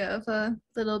idea of a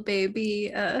little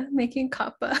baby making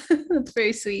kapa. That's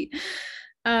very sweet.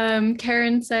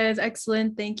 Karen says,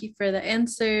 excellent. Thank you for the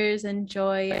answers. And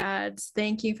Joy adds,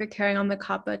 thank you for carrying on the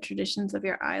kapa traditions of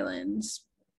your islands.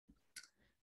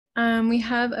 We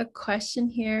have a question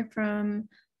here from,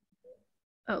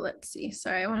 oh, let's see.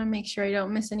 Sorry, I want to make sure I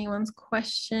don't miss anyone's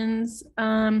questions.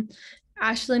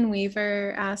 Ashlyn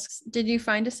Weaver asks, did you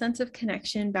find a sense of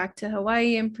connection back to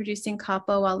Hawaii and producing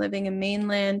kapa while living in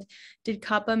mainland? Did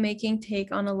kapa making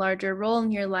take on a larger role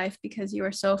in your life because you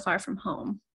are so far from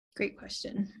home? Great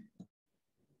question.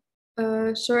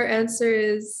 Short answer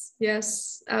is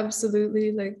yes,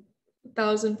 absolutely, like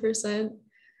 1000%.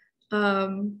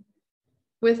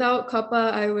 Without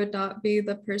kapa, I would not be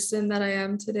the person that I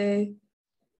am today.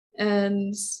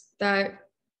 And that,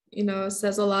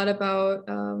 says a lot about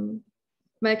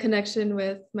my connection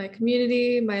with my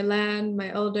community, my land,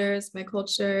 my elders, my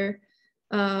culture,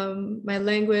 my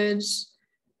language.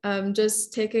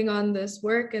 Just taking on this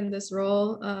work and this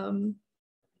role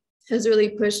has really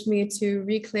pushed me to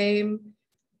reclaim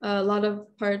a lot of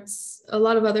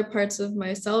other parts of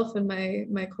myself and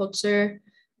my culture.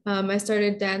 I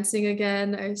started dancing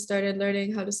again. I started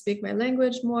learning how to speak my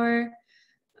language more,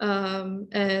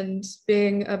 and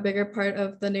being a bigger part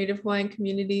of the Native Hawaiian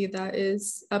community that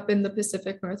is up in the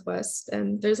Pacific Northwest.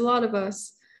 And there's a lot of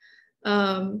us.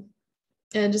 And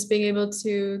just being able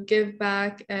to give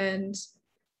back and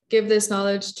give this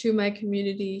knowledge to my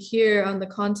community here on the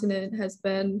continent has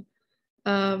been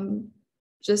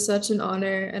just such an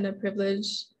honor and a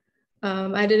privilege.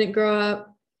 I didn't grow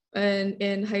up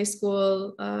in high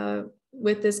school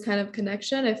with this kind of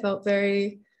connection. I felt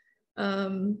very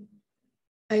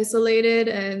isolated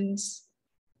and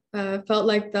felt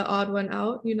like the odd one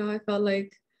out. I felt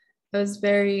like I was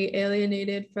very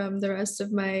alienated from the rest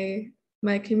of my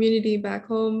community back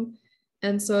home.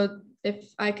 And so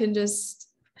if I can just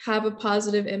have a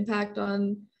positive impact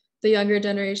on the younger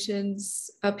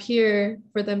generations up here,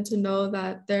 for them to know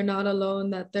that they're not alone,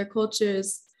 that their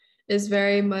cultures is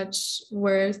very much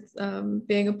worth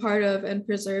being a part of and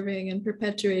preserving and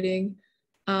perpetuating.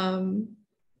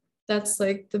 That's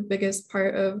like the biggest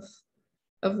part of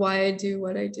why I do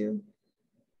what I do.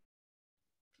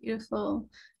 Beautiful.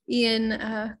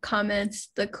 Ian comments,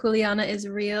 the kuleana is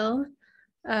real.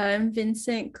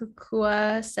 Vincent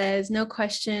Kukua says, no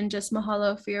question, just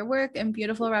mahalo for your work and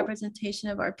beautiful representation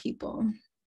of our people.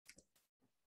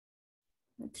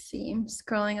 Let's see, I'm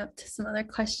scrolling up to some other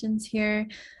questions here.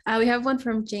 We have one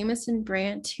from Jameson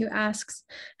Brandt who asks,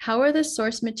 how are the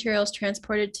source materials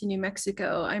transported to New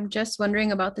Mexico? I'm just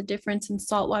wondering about the difference in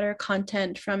saltwater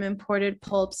content from imported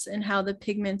pulps and how the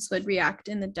pigments would react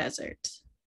in the desert.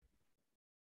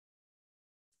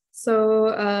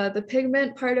 So the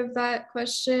pigment part of that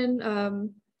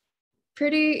question,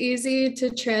 pretty easy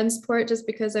to transport just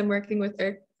because I'm working with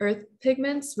earth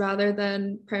pigments rather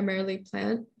than primarily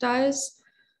plant dyes.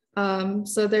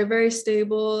 So they're very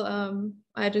stable.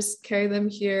 I just carry them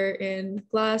here in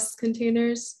glass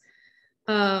containers.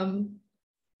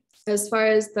 As far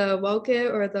as the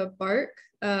wauke or the bark,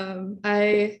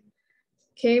 I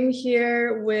came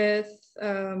here with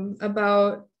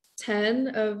about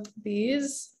 10 of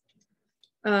these.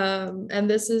 And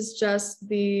this is just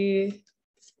the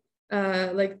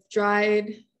like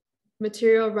dried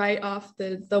material right off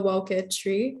the wauke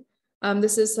tree.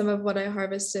 This is some of what I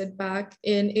harvested back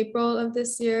in April of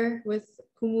this year with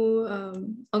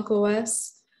Kumu, Uncle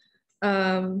Wes.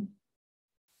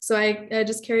 So I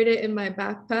just carried it in my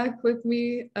backpack with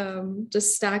me,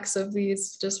 just stacks of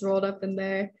these just rolled up in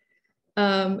there.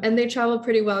 And they travel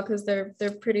pretty well because they're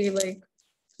pretty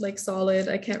like solid.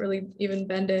 I can't really even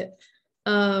bend it.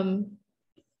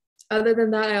 Other than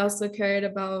that, I also carried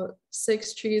about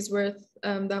 6 trees worth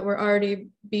that were already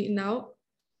beaten out.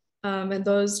 And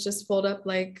those just fold up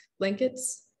like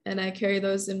blankets, and I carry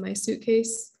those in my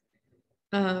suitcase.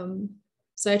 So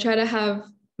I try to have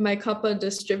my kapa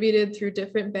distributed through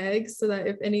different bags so that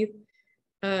if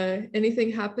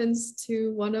anything happens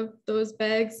to one of those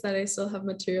bags, that I still have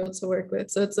material to work with.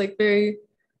 So it's like very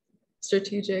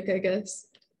strategic, I guess.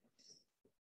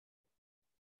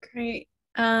 Great.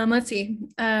 Let's see.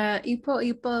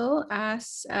 Ipo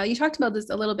asks, you talked about this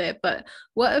a little bit, but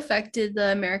what effect did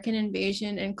the American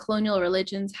invasion and colonial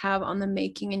religions have on the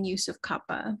making and use of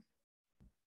kapa?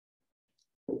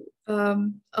 A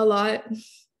lot.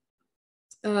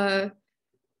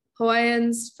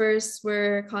 Hawaiians first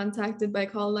were contacted by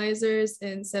colonizers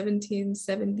in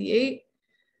 1778.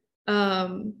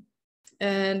 And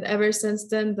ever since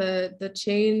then, the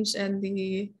change and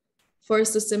the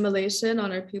forced assimilation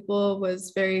on our people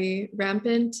was very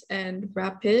rampant and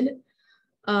rapid.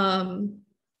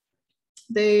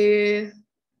 they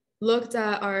looked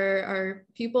at our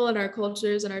people and our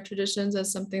cultures and our traditions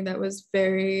as something that was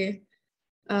very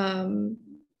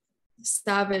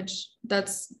savage.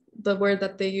 That's the word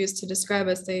that they used to describe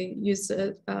us. They used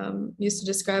to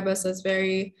describe us as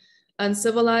very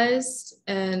uncivilized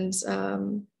and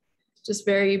just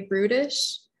very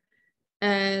brutish.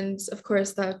 And of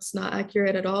course, that's not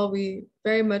accurate at all. We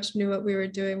very much knew what we were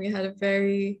doing. We had a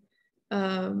very,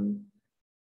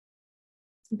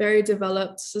 very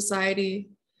developed society.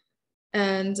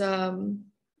 And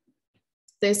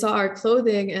they saw our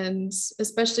clothing, and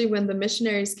especially when the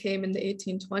missionaries came in the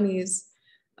 1820s,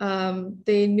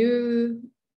 they knew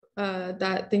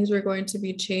that things were going to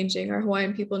be changing. Our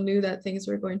Hawaiian people knew that things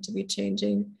were going to be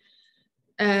changing.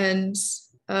 And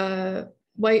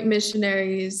white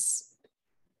missionaries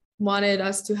wanted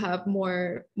us to have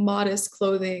more modest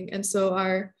clothing. And so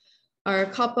our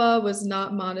kapa was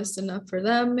not modest enough for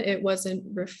them. It wasn't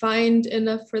refined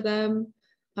enough for them.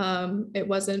 It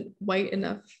wasn't white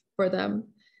enough for them.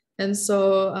 And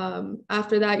so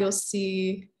after that, you'll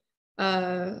see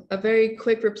a very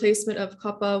quick replacement of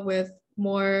kapa with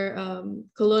more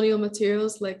colonial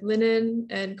materials like linen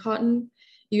and cotton,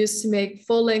 used to make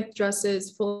full-length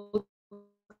dresses, full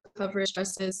coverage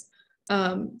dresses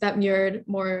that mirrored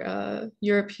more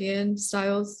European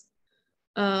styles.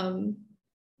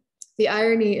 The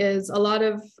irony is a lot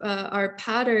of our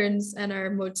patterns and our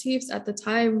motifs at the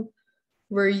time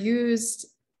were used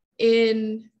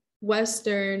in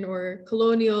Western or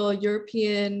colonial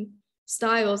European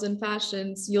styles and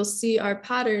fashions. You'll see our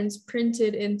patterns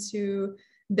printed into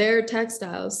their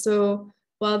textiles. So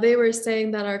while they were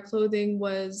saying that our clothing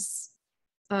was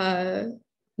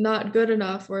not good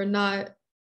enough or not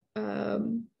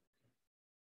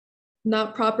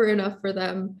proper enough for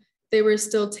them, they were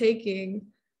still taking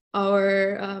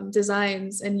our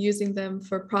designs and using them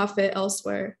for profit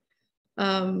elsewhere.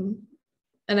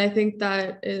 And I think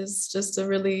that is just a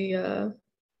really,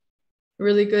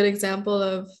 really good example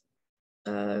of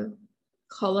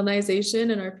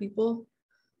colonization in our people.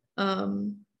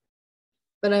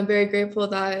 But I'm very grateful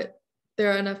that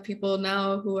there are enough people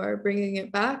now who are bringing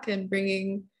it back and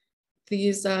bringing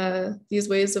these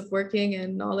ways of working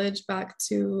and knowledge back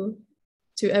to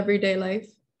everyday life.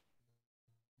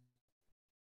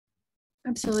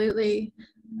 Absolutely.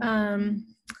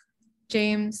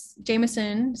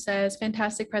 Jameson says,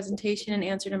 fantastic presentation and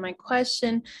answer to my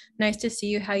question. Nice to see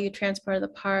you how you transport the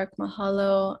park.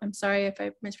 Mahalo. I'm sorry if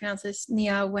I mispronounced this.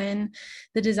 Nia, when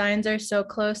the designs are so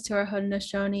close to our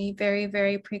Haudenosaunee, very,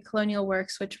 very pre-colonial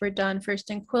works, which were done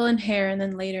first in quill and hair and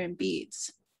then later in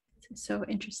beads. So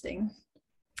interesting.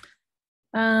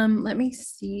 Let me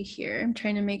see here. I'm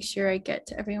trying to make sure I get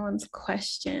to everyone's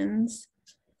questions.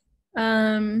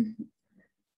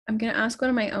 I'm going to ask one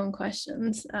of my own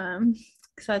questions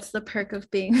because that's the perk of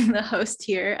being the host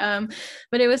here.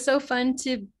 But it was so fun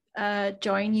to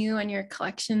join you on your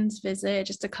collections visit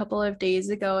just a couple of days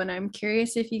ago. And I'm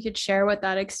curious if you could share what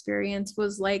that experience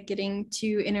was like, getting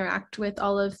to interact with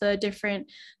all of the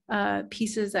different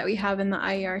pieces that we have in the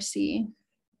IERC.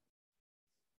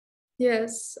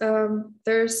 Yes,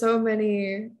 there are so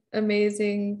many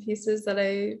amazing pieces that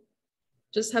I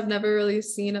just have never really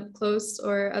seen up close,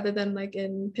 or other than like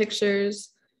in pictures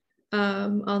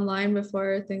online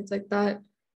before, things like that.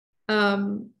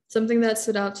 Something that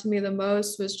stood out to me the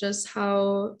most was just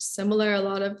how similar a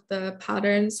lot of the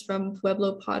patterns from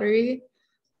Pueblo pottery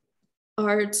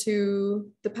are to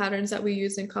the patterns that we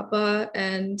use in kapa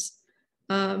and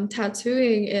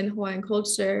tattooing in Hawaiian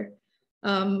culture.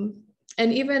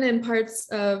 And even in parts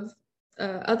of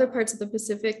other parts of the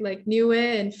Pacific, like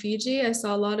Niue and Fiji, I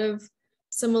saw a lot of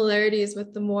similarities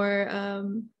with the more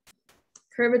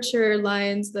curvature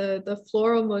lines, the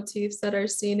floral motifs that are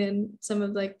seen in some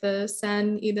of like the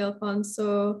San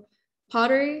Ildefonso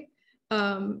pottery.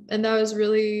 And that was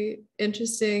really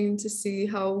interesting to see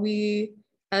how we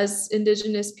as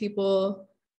Indigenous people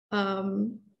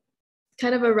kind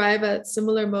of arrive at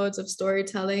similar modes of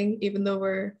storytelling, even though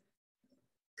we're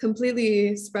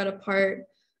completely spread apart.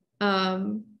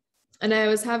 And I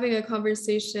was having a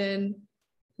conversation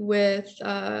with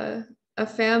a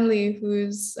family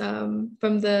who's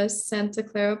from the Santa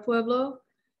Clara Pueblo,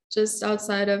 just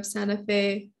outside of Santa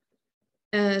Fe.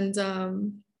 And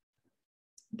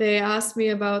they asked me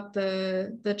about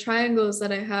the triangles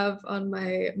that I have on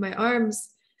my arms,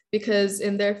 because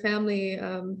in their family,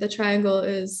 the triangle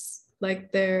is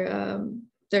like their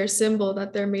symbol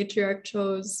that their matriarch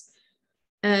chose.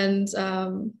 And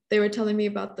they were telling me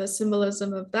about the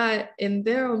symbolism of that in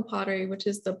their own pottery, which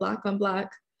is the black on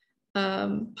black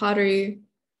pottery.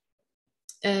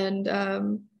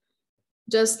 And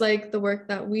just like the work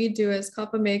that we do as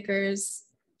kapa makers,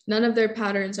 none of their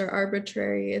patterns are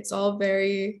arbitrary. It's all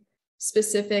very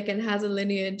specific and has a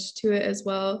lineage to it as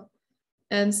well.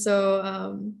 And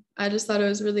so I just thought it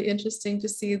was really interesting to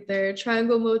see their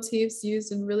triangle motifs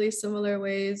used in really similar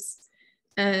ways,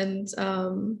 and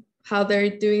how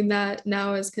they're doing that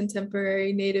now as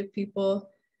contemporary Native people,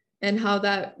 and how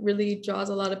that really draws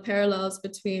a lot of parallels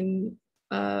between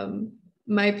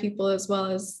my people as well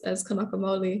as Kanaka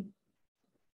Maoli.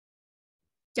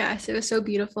 Yes, it was so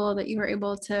beautiful that you were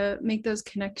able to make those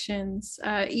connections.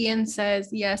 Ian says,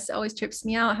 yes, it always trips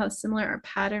me out how similar our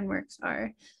pattern works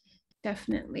are.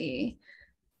 Definitely.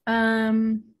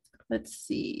 Let's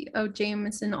see. Oh,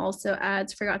 Jameson also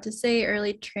adds, forgot to say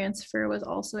early transfer was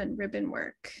also in ribbon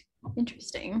work.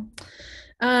 Interesting.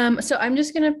 So I'm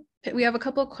just gonna, we have a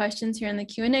couple of questions here in the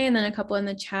Q&A and then a couple in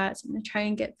the chat. So I'm gonna try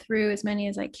and get through as many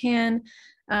as I can.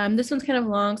 This one's kind of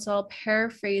long, so I'll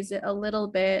paraphrase it a little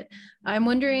bit. I'm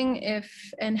wondering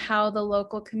if and how the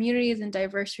local communities and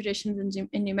diverse traditions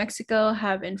in New Mexico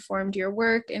have informed your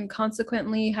work and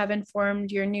consequently have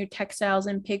informed your new textiles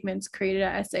and pigments created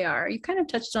at SAR. You kind of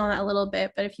touched on that a little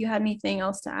bit, but if you had anything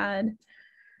else to add.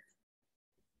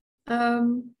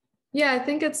 Yeah, I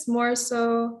think it's more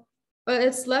so, but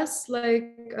it's less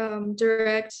like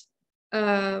direct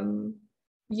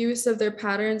use of their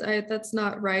patterns. That's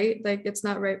not right. Like, it's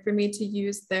not right for me to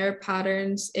use their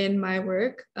patterns in my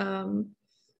work.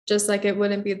 Just like it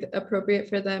wouldn't be appropriate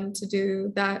for them to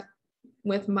do that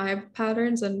with my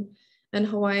patterns and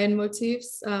Hawaiian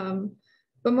motifs.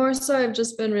 But more so, I've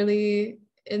just been really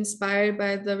inspired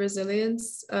by the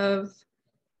resilience of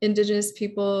Indigenous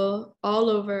people all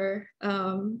over.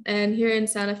 And here in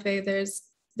Santa Fe,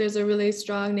 there's a really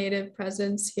strong Native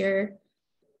presence here.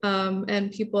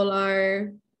 And people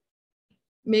are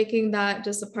making that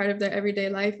just a part of their everyday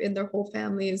life in their whole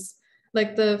families.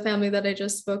 Like the family that I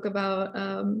just spoke about,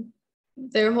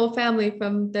 their whole family,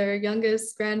 from their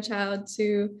youngest grandchild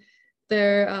to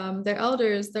their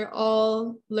elders, they're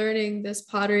all learning this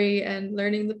pottery and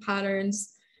learning the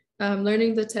patterns,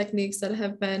 learning the techniques that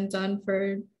have been done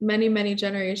for many, many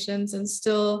generations, and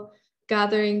still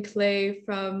gathering clay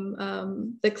from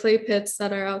the clay pits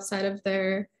that are outside of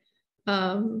their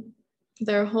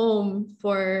home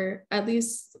for at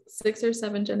least 6 or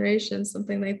 7 generations,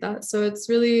 something like that. So it's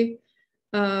really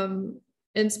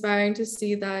inspiring to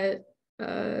see that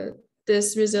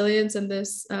this resilience and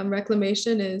this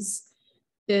reclamation is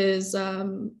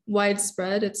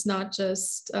widespread. It's not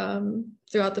just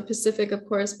throughout the Pacific, of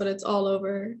course, but it's all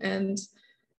over. And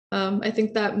I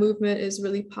think that movement is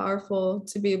really powerful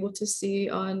to be able to see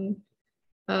on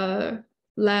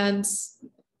lands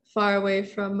far away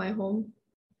from my home.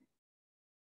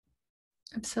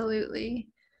 Absolutely.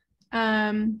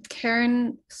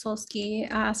 Karen Solsky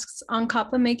asks, on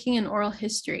kapa making and oral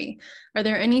history, are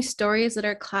there any stories that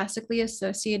are classically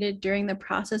associated during the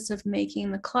process of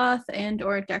making the cloth and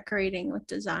or decorating with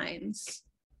designs?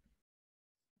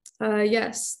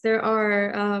 Yes, there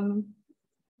are.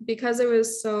 Because it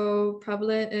was so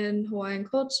prevalent in Hawaiian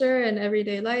culture and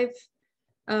everyday life,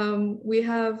 we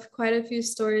have quite a few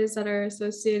stories that are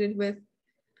associated with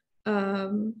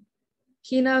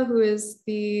Hina, who is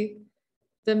the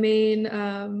main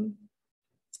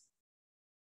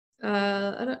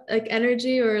like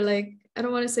energy, or like, I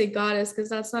don't want to say goddess because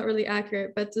that's not really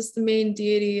accurate, but just the main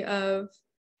deity of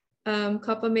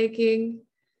kapa making.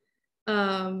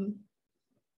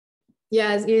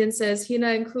 Yeah, as Ian says, Hina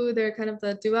and Ku, they're kind of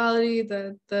the duality,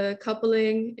 the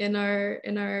coupling in our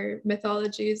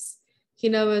mythologies.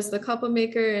 Hina was the kapa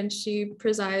maker, and she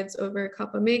presides over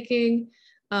kapa making.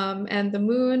 And the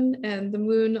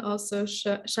moon also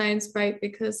shines bright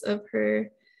because of her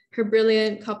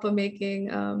brilliant kapa making.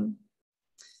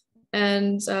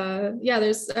 Yeah,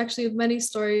 there's actually many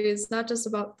stories, not just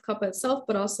about kapa itself,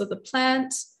 but also the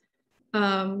plant.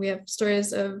 We have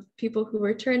stories of people who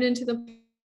were turned into the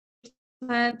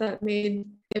plant that made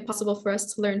it possible for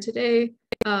us to learn today.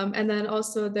 And then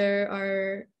also there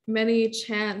are many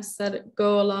chants that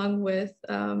go along with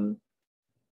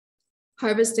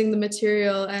harvesting the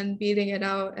material and beating it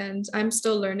out. And I'm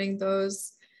still learning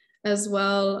those as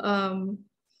well.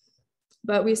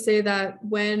 But we say that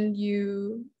when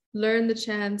you learn the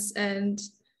chants and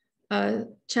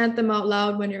chant them out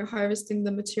loud when you're harvesting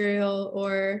the material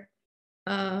or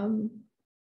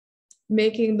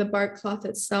making the bark cloth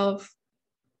itself,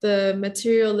 the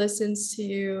material listens to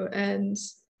you and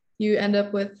you end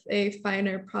up with a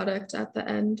finer product at the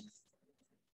end.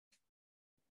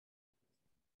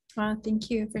 Thank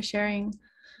you for sharing.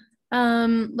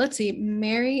 Let's see.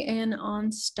 Mary Ann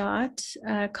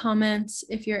Onstadt comments,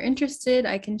 if you're interested,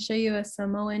 I can show you a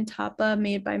Samoan tapa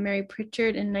made by Mary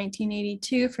Pritchard in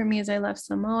 1982 for me as I left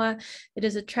Samoa. It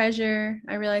is a treasure.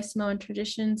 I realize Samoan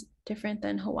traditions different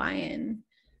than Hawaiian.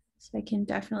 So I can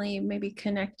definitely maybe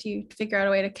connect you, figure out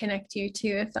a way to connect you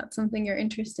too, if that's something you're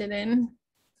interested in.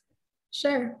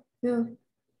 Sure. Yeah.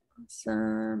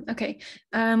 Awesome. Okay.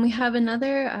 We have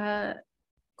another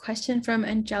question from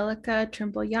Angelica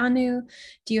Trimboyanu.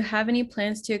 Do you have any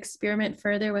plans to experiment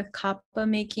further with kapa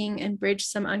making and bridge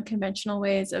some unconventional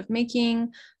ways of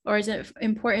making? Or is it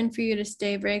important for you to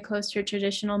stay very close to your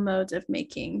traditional modes of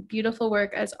making? Beautiful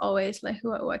work as always,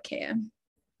 Lehuauakea.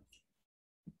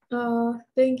 Oh,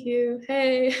 thank you.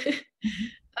 Hey.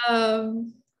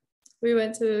 We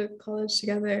went to college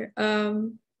together.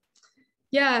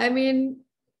 Yeah, I mean,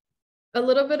 a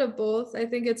little bit of both. I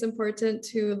think it's important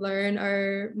to learn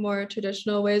our more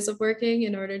traditional ways of working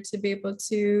in order to be able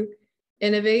to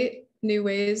innovate new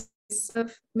ways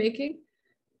of making.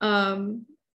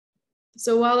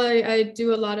 So while I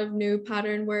do a lot of new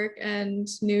pattern work and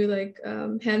new like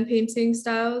hand painting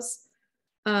styles,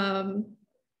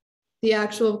 the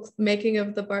actual making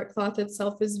of the bark cloth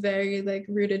itself is very like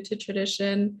rooted to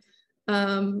tradition.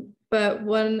 But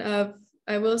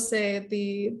I will say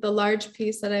the large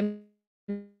piece that I'm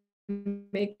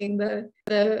making,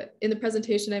 in the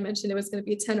presentation I mentioned it was going to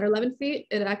be 10 or 11 feet.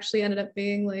 It actually ended up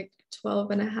being like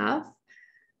 12 and a half.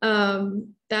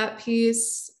 That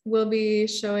piece will be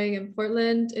showing in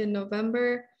Portland in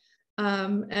November.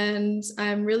 And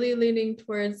I'm really leaning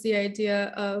towards the idea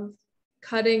of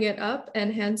cutting it up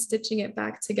and hand stitching it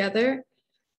back together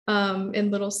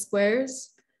in little squares.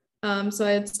 So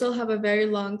I'd still have a very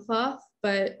long cloth,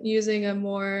 but using a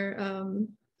more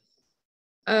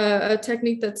a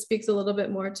technique that speaks a little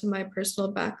bit more to my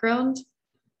personal background.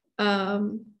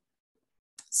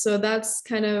 So that's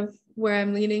kind of where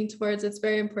I'm leaning towards. It's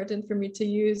very important for me to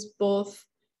use both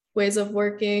ways of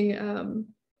working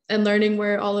and learning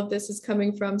where all of this is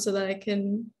coming from so that I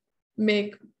can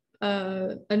make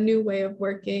a new way of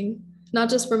working, not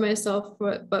just for myself,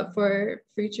 but for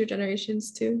future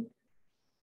generations too.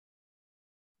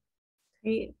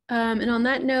 Great. And on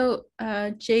that note,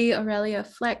 J. Aurelia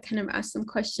Fleck kind of asked some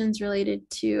questions related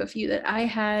to a few that I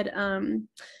had.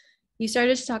 You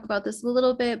started to talk about this a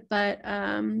little bit, but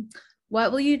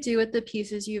what will you do with the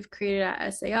pieces you've created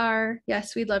at SAR?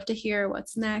 Yes, we'd love to hear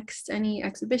what's next, any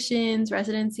exhibitions,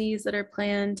 residencies that are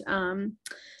planned.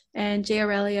 And J.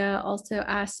 Aurelia also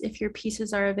asked if your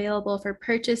pieces are available for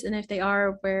purchase, and if they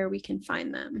are, where we can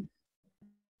find them.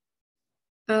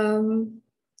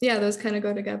 Yeah, those kind of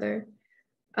go together.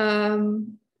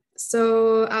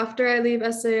 So after I leave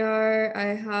SAR,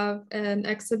 I have an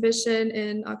exhibition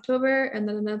in October and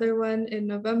then another one in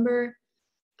November.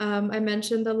 I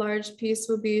mentioned the large piece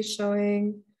will be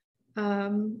showing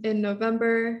in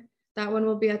November. That one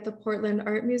will be at the Portland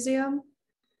Art Museum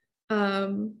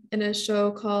in a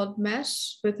show called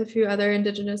Mesh with a few other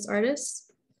Indigenous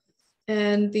artists.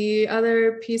 And the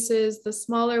other pieces, the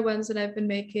smaller ones that I've been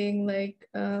making, like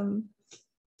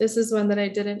this is one that I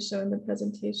didn't show in the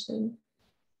presentation,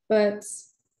 but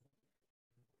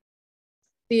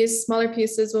these smaller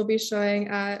pieces will be showing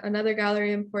at another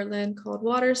gallery in Portland called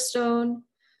Waterstone.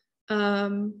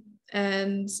 And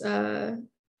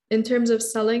in terms of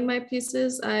selling my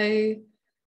pieces, I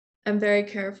am very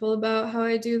careful about how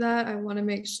I do that. I want to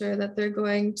make sure that they're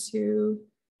going to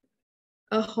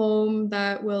a home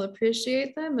that will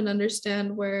appreciate them and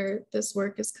understand where this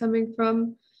work is coming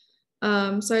from.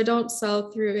 So I don't sell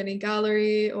through any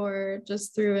gallery or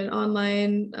just through an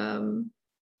online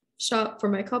shop for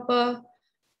my kapa.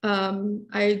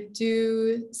 I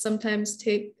do sometimes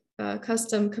take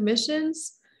custom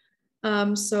commissions.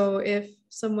 So if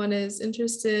someone is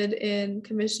interested in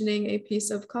commissioning a piece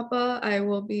of kapa, I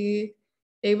will be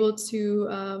able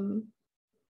to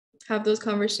have those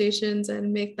conversations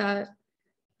and make that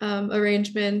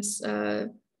arrangements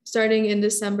starting in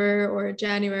December or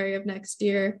January of next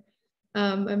year.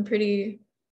 I'm pretty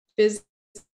busy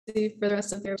for the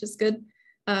rest of the year, which is good.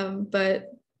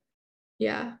 But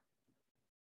yeah.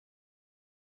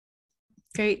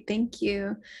 Great, thank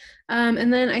you.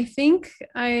 And then I think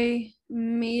I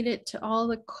made it to all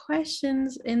the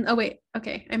questions in, oh wait,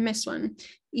 okay, I missed one.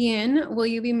 Ian, will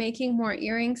you be making more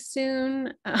earrings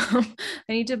soon? I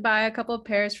need to buy a couple of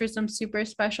pairs for some super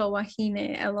special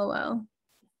wahine, LOL.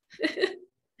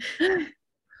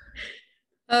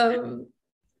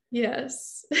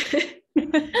 Yes.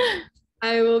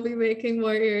 I will be making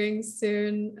more earrings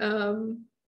soon.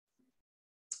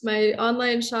 My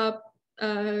online shop,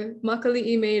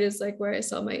 Makali'i Made, is like where I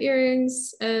sell my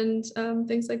earrings and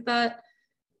things like that.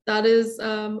 that is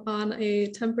on a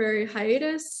temporary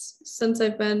hiatus since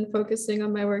I've been focusing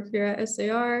on my work here at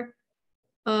SAR.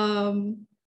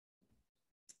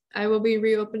 I will be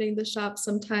reopening the shop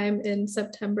sometime in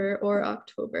September or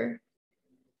October,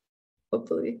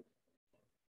 hopefully.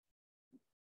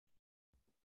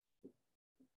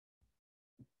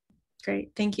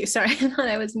 Great, thank you. Sorry, I thought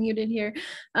I was muted here.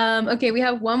 Okay, we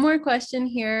have one more question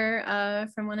here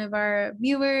from one of our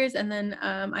viewers, and then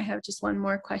I have just one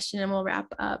more question and we'll wrap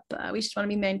up. We just want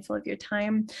to be mindful of your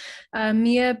time.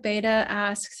 Mia Beta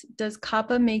asks, does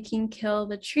kapa making kill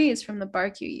the trees from the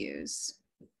bark you use?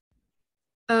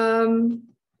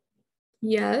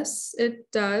 Yes,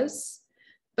 it does,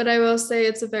 but I will say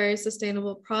it's a very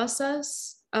sustainable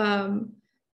process.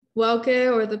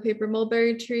 Wauke, or the paper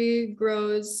mulberry tree,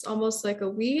 grows almost like a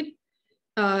weed.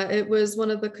 It was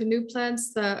one of the canoe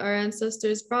plants that our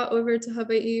ancestors brought over to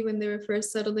Hawaii when they were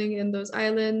first settling in those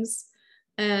islands.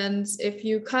 And if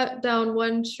you cut down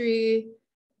one tree,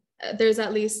 there's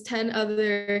at least 10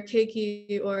 other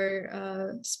keiki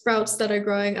or sprouts that are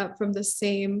growing up from the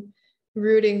same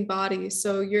rooting body.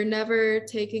 So you're never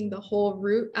taking the whole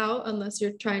root out unless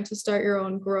you're trying to start your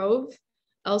own grove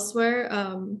elsewhere.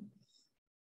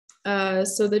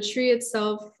 So the tree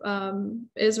itself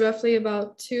is roughly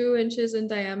about 2 inches in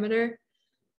diameter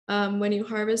when you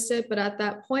harvest it. But at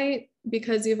that point,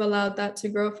 because you've allowed that to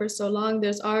grow for so long,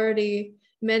 there's already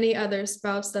many other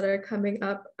sprouts that are coming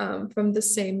up from the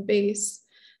same base.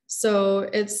 So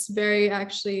it's very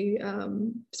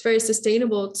it's very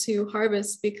sustainable to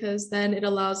harvest, because then it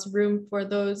allows room for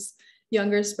those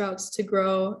younger sprouts to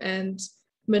grow and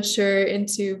mature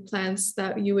into plants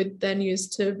that you would then use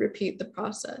to repeat the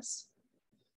process.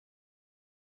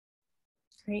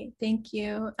 Great, thank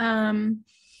you.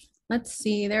 Let's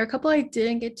see, there are a couple I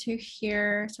didn't get to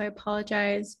hear, so I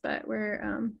apologize, but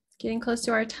we're getting close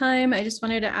to our time. I just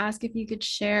wanted to ask if you could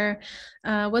share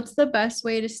what's the best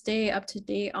way to stay up to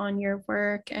date on your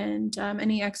work and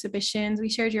any exhibitions. We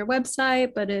shared your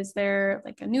website, but is there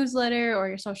like a newsletter or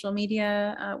your social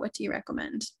media? What do you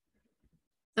recommend?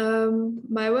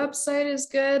 My website is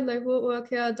good,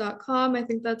 lehuauakea.com. I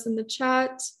think that's in the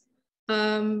chat.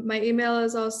 My email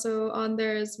is also on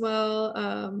there as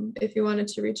well if you wanted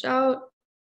to reach out.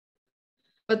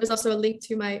 But there's also a link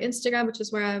to my Instagram, which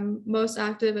is where I'm most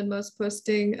active and most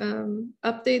posting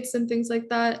updates and things like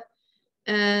that.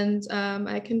 And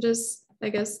I can just, I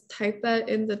guess, type that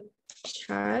in the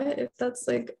chat if that's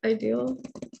like ideal.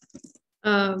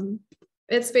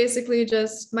 It's basically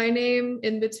just my name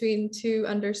in between 2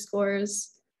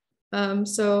 underscores.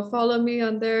 So follow me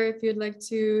on there if you'd like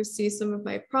to see some of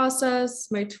my process,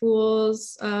 my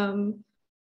tools,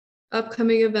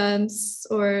 upcoming events,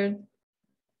 or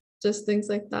just things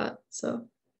like that. So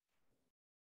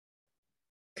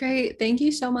great, thank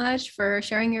you so much for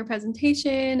sharing your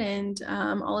presentation and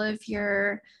all of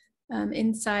your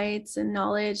insights and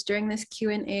knowledge during this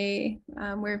Q&A.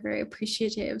 We're very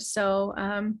appreciative. So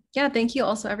yeah, thank you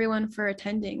also everyone for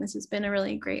attending. This has been a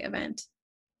really great event.